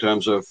track in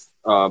terms of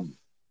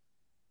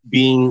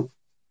being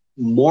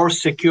more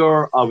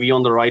secure? Are we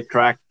on the right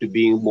track to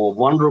being more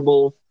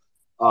vulnerable?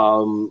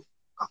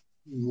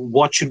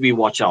 What should we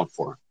watch out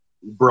for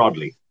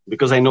broadly?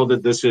 Because I know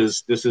that this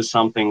is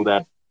something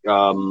that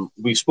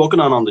we've spoken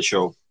on the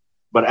show,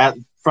 but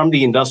from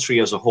the industry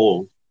as a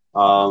whole,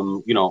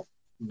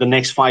 the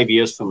next 5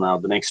 years from now,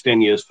 the next 10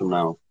 years from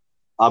now,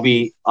 are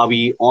we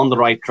on the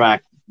right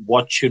track?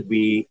 What should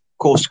we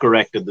course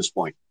correct at this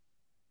point?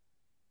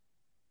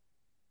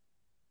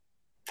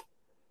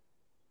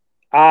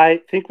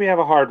 I think we have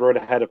a hard road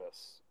ahead of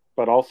us,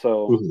 but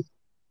also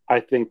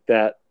I think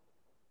that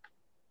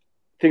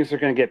things are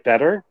going to get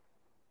better,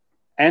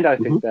 and I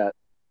think that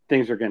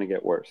things are going to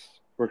get worse.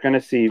 We're going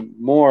to see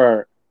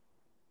more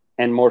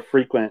and more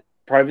frequent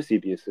privacy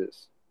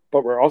abuses,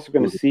 but we're also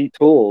going to see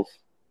tools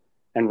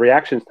and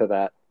reactions to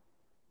that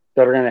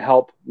are going to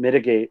help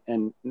mitigate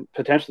and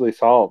potentially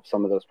solve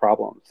some of those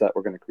problems that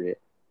we're going to create.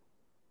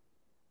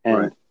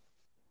 And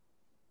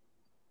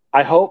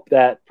I hope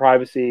that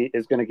privacy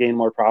is going to gain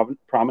more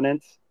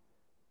prominence.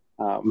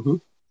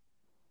 And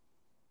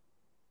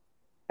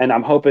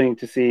I'm hoping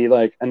to see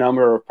like a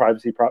number of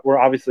privacy.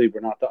 We're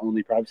not the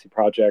only privacy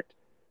project.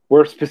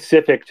 We're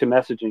specific to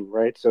messaging,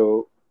 right?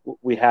 So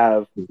we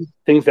have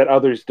things that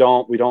others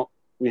don't.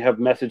 We have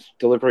message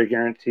delivery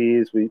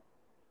guarantees.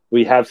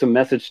 We have some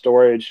message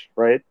storage,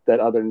 right, that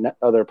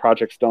other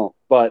projects don't.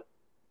 But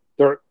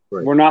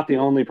we're not the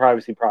only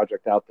privacy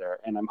project out there,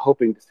 and I'm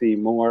hoping to see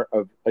more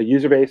of a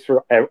user base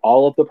for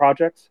all of the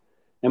projects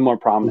and more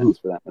prominence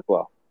for them as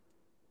well.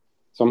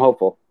 So I'm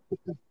hopeful.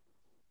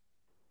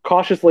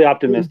 Cautiously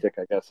optimistic,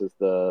 I guess, is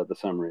the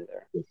summary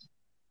there.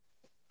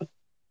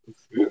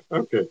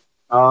 Okay.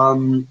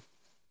 All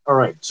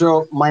right.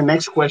 So my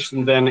next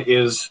question then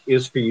is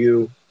for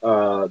you,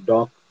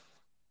 Doc.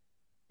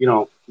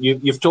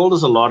 You've told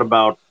us a lot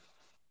about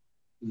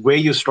where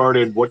you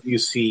started, what you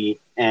see,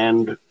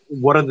 and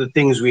what are the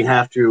things we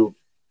have to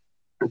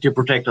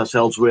protect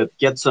ourselves with,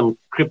 get some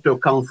crypto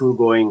kung fu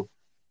going,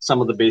 some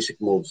of the basic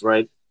moves,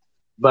 right?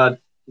 But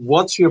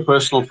what's your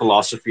personal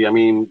philosophy? I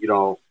mean,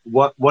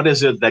 what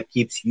is it that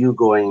keeps you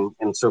going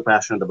and so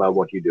passionate about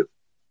what you do?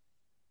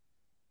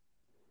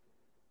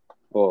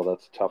 Oh,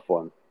 that's a tough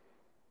one.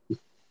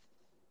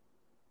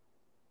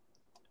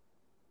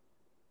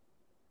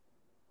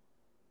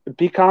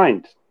 Be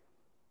kind.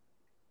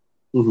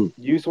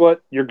 Use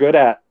what you're good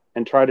at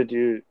and try to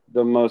do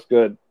the most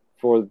good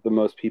for the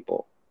most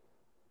people.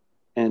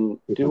 And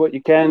do what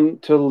you can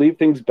to leave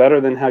things better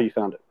than how you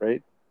found it,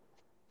 right?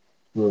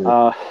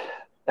 Now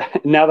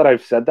that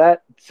I've said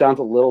that, it sounds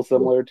a little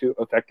similar to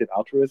effective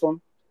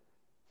altruism.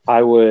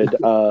 I would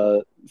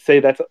say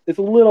it's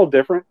a little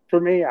different for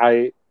me.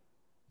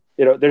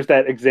 There's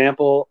that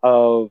example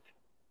of,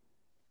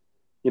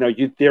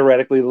 you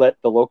theoretically let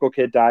the local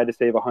kid die to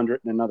save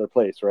 100 in another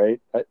place,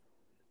 right?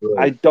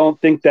 I don't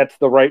think that's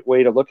the right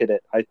way to look at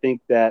it. I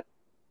think that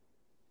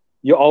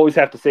you always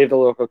have to save the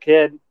local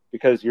kid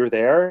because you're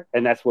there,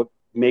 and that's what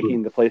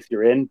making the place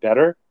you're in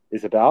better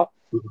is about.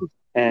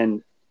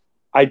 And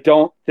I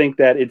don't think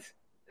that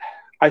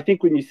I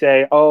think when you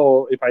say,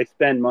 oh, if I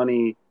spend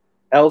money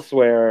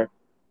elsewhere,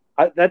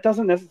 that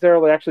doesn't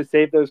necessarily actually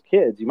save those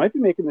kids. You might be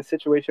making the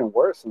situation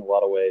worse in a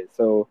lot of ways.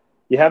 So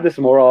you have this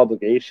moral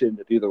obligation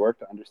to do the work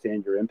to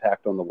understand your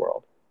impact on the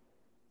world.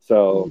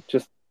 So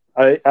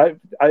I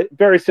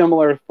very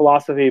similar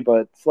philosophy,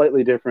 but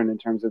slightly different in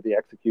terms of the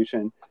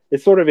execution.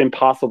 It's sort of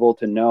impossible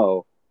to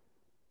know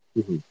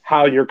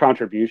how your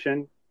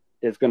contribution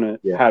is going to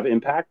have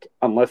impact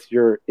unless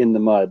you're in the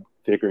mud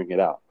figuring it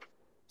out.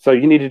 So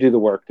you need to do the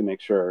work to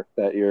make sure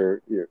that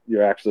you're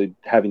actually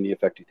having the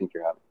effect you think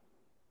you're having.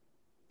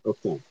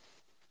 Okay.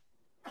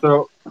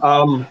 So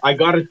I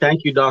got to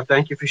thank you, Doc.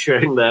 Thank you for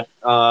sharing that.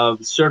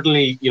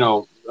 Certainly,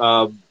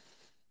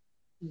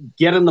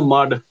 get in the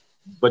mud,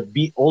 but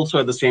be also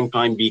at the same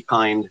time be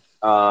kind.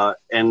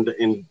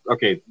 And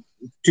okay,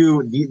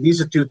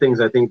 these are two things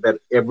I think that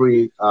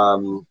every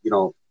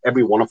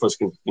one of us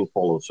can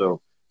follow.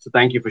 So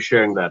thank you for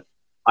sharing that.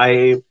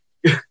 I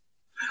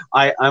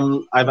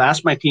I've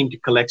asked my team to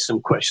collect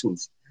some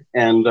questions,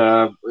 and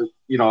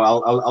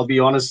I'll be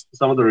honest.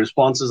 Some of the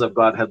responses I've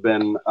got have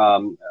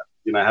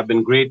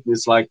been great.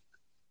 It's like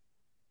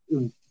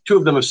two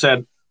of them have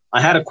said,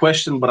 I had a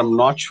question, but I'm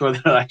not sure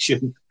that I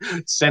should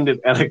send it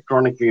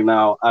electronically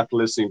now after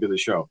listening to the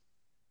show.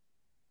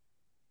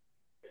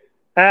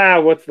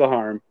 What's the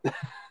harm?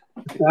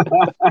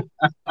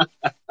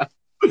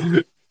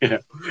 Yeah.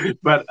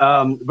 But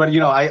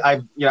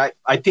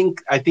I think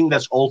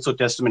that's also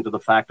testament to the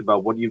fact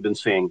about what you've been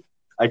saying.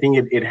 I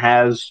think it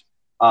has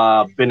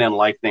been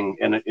enlightening,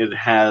 and it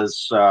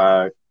has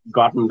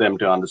gotten them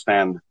to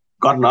understand,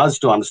 gotten us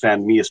to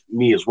understand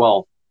me as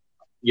well.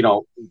 You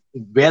know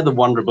where the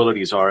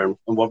vulnerabilities are, and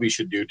what we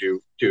should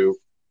do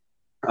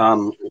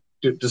um,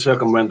 to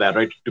circumvent that,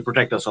 right? To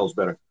protect ourselves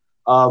better.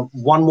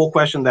 One more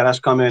question that has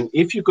come in: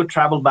 if you could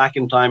travel back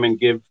in time and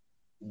give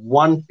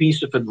one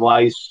piece of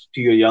advice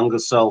to your younger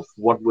self,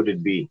 what would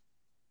it be?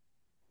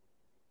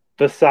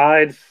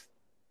 Besides,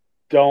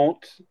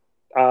 don't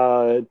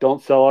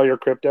don't sell all your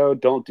crypto.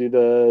 Don't do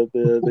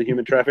the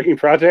human trafficking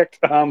project.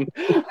 I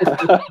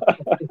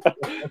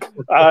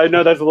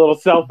know that's a little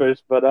selfish,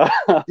 but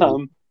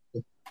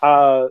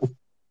uh,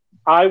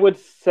 I would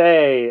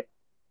say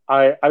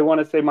I want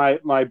to say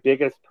my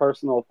biggest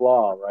personal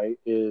flaw, right,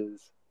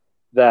 is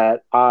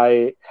that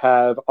I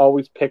have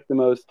always picked the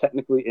most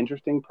technically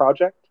interesting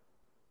project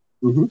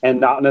Mm-hmm, and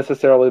not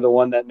necessarily the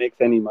one that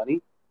makes any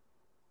money.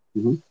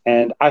 mm-hmm,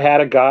 And I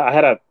had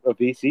a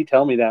VC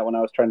tell me that when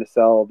I was trying to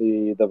sell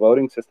the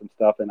voting system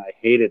stuff, and I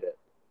hated it.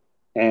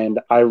 And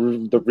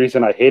the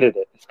reason I hated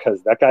it is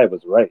because that guy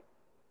was right.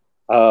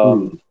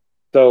 Um, mm-hmm,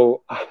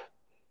 so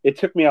it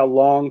took me a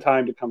long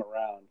time to come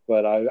around,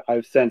 but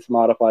I've since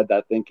modified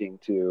that thinking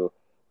to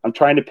I'm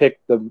trying to pick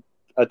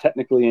a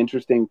technically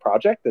interesting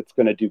project that's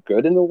going to do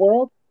good in the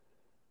world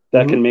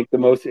that mm-hmm. can make the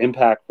most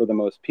impact for the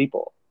most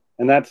people.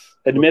 And that's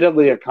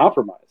admittedly a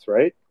compromise,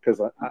 right?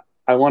 Because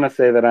I want to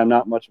say that I'm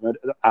not much,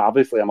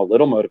 obviously, I'm a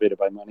little motivated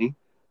by money,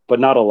 but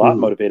not a lot Mm-hmm.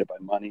 motivated by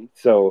money.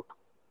 So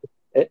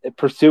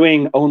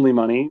pursuing only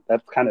money,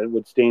 that kind of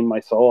would stain my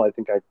soul. I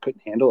think I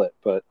couldn't handle it,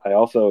 but I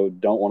also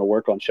don't want to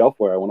work on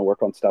shelfware. I want to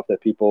work on stuff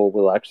that people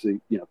will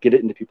actually, get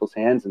it into people's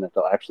hands and that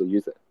they'll actually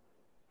use it.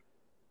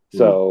 Mm-hmm.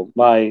 So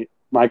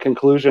my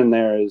conclusion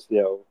there is,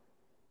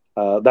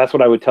 that's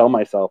what I would tell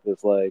myself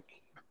is like,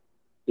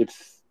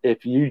 it's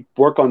if you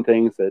work on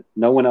things that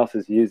no one else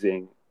is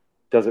using,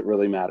 does it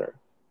really matter?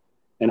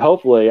 And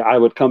hopefully, I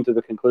would come to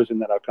the conclusion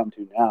that I've come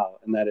to now,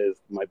 and that is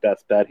my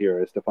best bet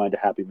here is to find a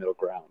happy middle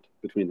ground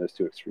between those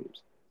two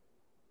extremes.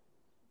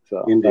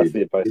 So that's Indeed,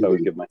 the advice I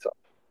would indeed. give myself.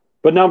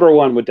 But number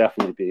one would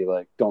definitely be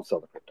like, don't sell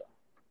the crypto.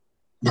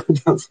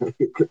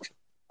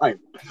 Fine.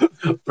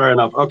 Fair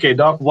enough. Okay,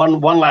 Doc. One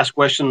last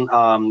question.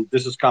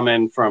 This has come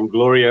in from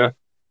Gloria,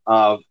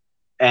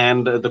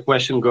 and the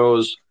question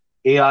goes: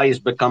 AI is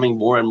becoming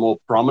more and more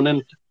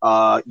prominent.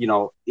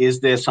 Is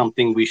there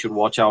something we should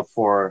watch out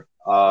for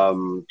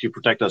to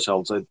protect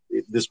ourselves?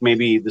 This may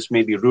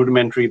be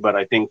rudimentary, but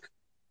I think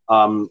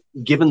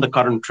given the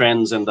current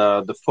trends and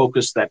the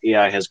focus that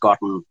AI has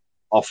gotten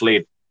of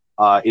late,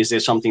 is there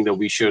something that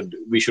we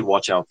should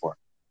watch out for?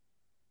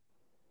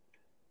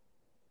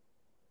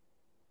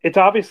 It's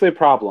obviously a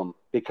problem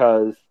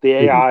because the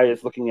Mm-hmm, AI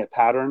is looking at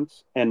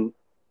patterns, and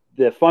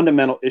the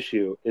fundamental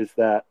issue is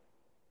that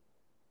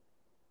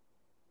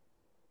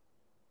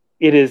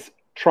it is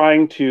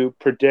trying to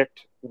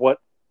predict what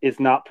is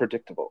not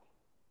predictable.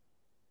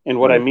 And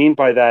what I right. mean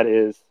by that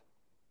is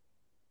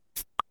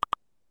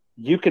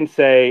you can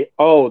say,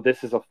 "Oh,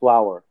 this is a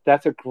flower."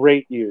 That's a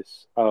great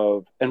use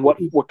of, and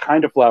Mm-hmm, what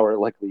kind of flower it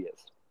likely is.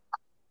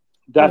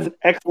 That's right. an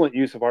excellent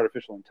use of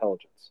artificial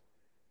intelligence.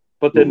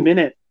 But the Mm-hmm,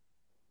 minute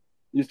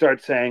you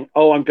start saying,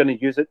 "Oh, I'm going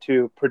to use it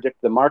to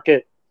predict the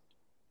market.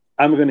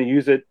 I'm going to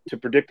use it to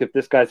predict if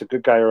this guy's a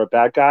good guy or a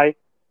bad guy,"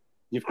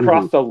 you've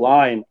mm-hmm, crossed a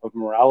line of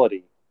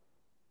morality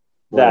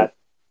right. that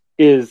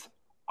is,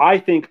 I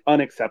think,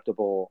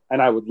 unacceptable,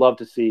 and I would love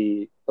to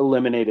see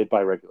eliminated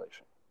by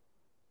regulation.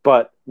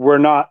 But we're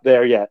not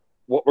there yet.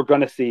 What we're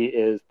going to see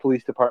is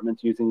police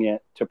departments using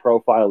it to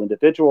profile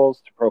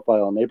individuals, to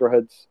profile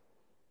neighborhoods,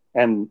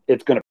 and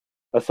it's going to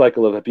be a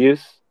cycle of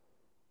abuse,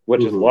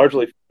 which is Mm-hmm,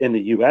 largely in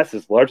the U.S.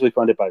 is largely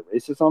funded by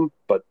racism,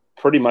 but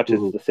pretty much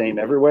it's mm-hmm, the same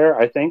everywhere.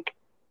 I think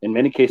in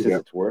many cases yeah.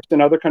 it's worse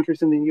in other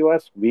countries in the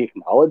U.S. We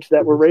acknowledge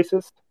that we're Mm-hmm,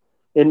 racist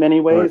in many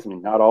right. ways. I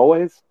mean, not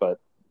always, but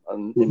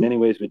in Mm-hmm, many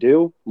ways we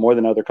do more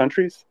than other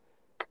countries.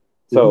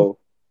 mm-hmm, So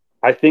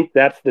I think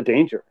that's the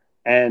danger.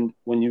 And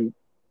when you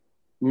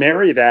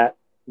marry that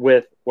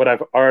with what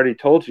I've already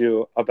told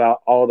you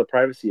about all the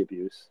privacy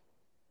abuse,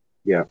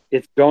 yeah.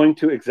 it's going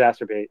to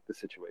exacerbate the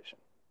situation.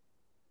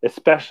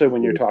 especially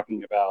when you're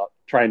talking about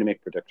trying to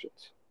make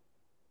predictions.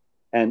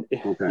 And,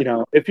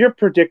 if you're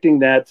predicting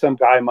that some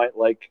guy might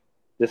like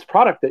this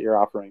product that you're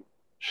offering,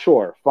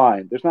 sure,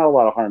 fine. There's not a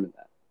lot of harm in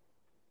that.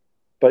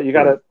 But you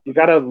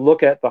gotta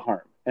look at the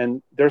harm.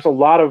 And there's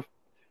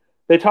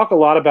they talk a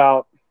lot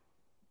about,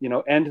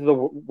 end of the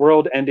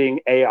world ending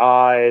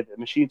AI, the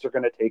machines are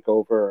going to take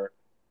over.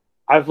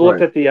 I've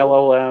looked at the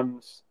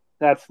LLMs.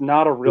 That's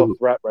not a real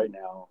threat right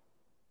now.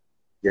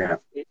 Yeah.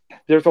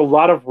 There's a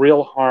lot of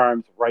real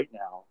harms right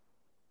now.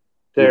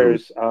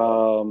 There's,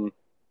 I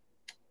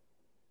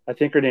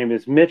think her name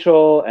is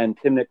Mitchell and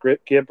Timnit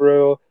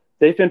Gebru.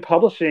 They've been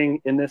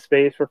publishing in this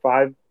space for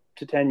 5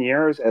 to 10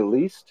 years at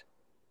least.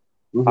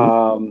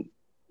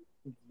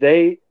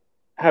 They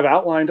have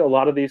outlined a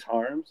lot of these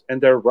harms, and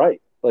they're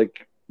right.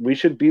 Like, we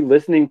should be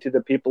listening to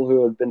the people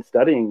who have been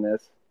studying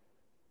this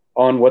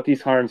on what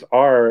these harms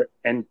are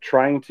and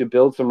trying to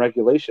build some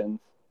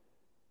regulations.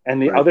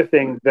 And the other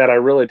thing that I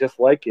really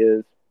dislike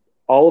is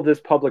all of this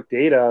public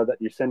data that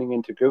you're sending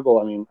into Google.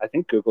 I mean, I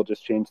think Google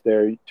just changed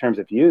their terms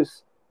of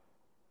use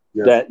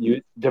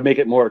to make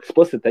it more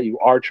explicit that you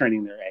are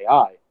training their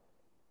AI.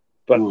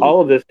 But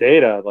all of this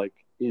data, like,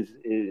 is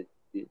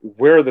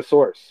we're the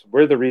source.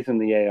 We're the reason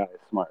the AI is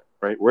smart,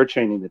 right? We're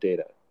training the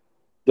data.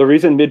 The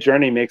reason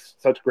Midjourney makes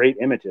such great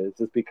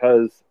images is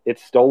because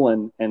it's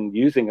stolen and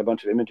using a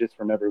bunch of images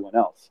from everyone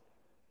else.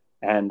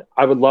 And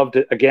I would love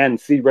to, again,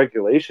 see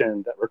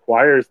regulation that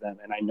requires them.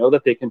 And I know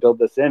that they can build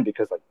this in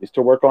because I used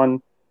to work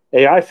on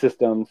AI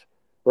systems,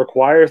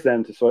 requires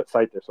them to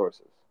cite their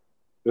sources.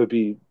 It would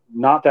be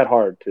not that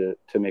hard to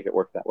make it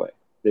work that way.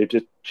 They're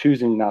just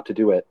choosing not to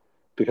do it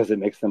because it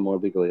makes them more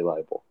legally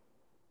liable.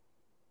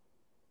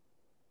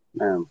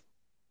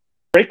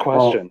 Great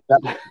question.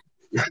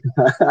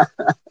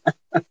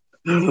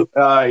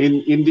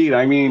 Indeed.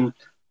 I mean,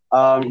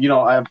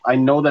 I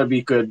know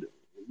that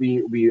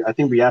I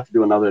think we have to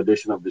do another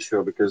edition of the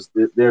show because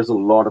there's a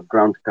lot of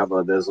ground to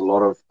cover. There's a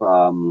lot of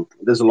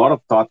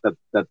thought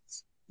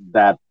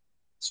that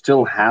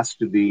still has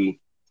to be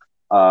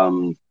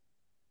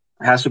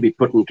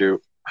put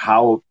into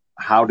how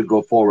to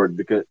go forward,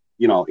 because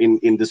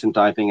in this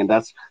entire thing, and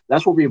that's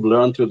what we've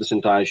learned through this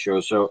entire show.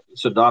 So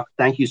Doc,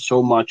 thank you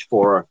so much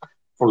for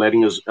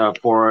letting us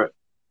for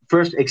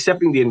first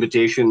accepting the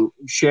invitation,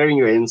 sharing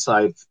your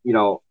insights,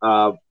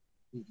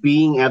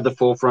 being at the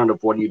forefront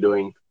of what you're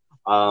doing.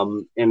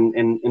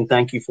 And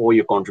thank you for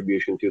your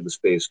contribution to the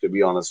space, to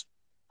be honest.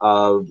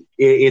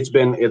 It's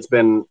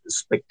been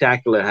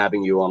spectacular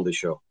having you on the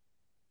show.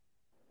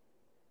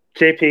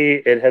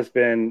 JP, it has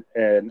been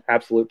an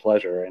absolute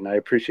pleasure, and I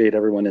appreciate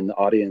everyone in the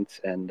audience,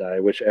 and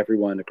I wish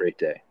everyone a great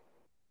day.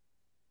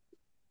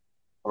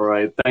 All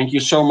right. Thank you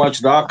so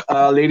much, Doc.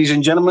 Ladies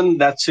and gentlemen,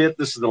 that's it.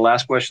 This is the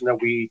last question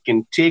that we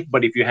can take.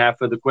 But if you have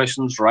further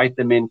questions, write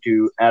them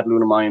into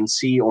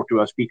 @LunamINC or to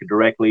our speaker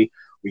directly.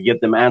 We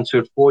get them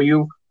answered for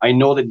you. I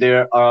know that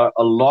there are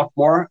a lot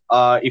more.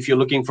 If you're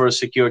looking for a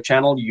secure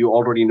channel, you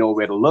already know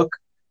where to look.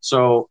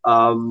 So,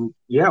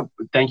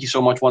 thank you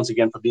so much once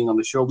again for being on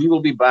the show. We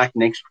will be back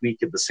next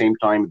week at the same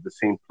time, at the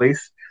same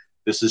place.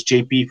 This is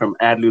JP from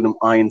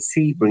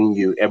 @LunamINC, bringing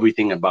you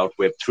everything about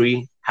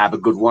Web3. Have a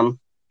good one.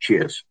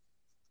 Cheers.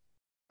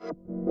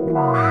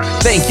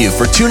 Thank you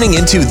for tuning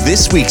into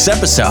this week's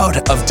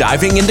episode of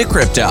Diving into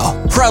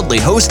Crypto, proudly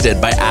hosted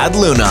by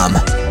 @Lunam,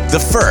 the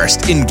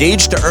first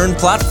engage-to-earn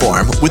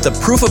platform with a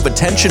proof of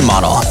attention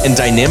model and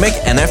dynamic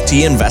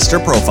NFT investor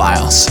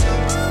profiles.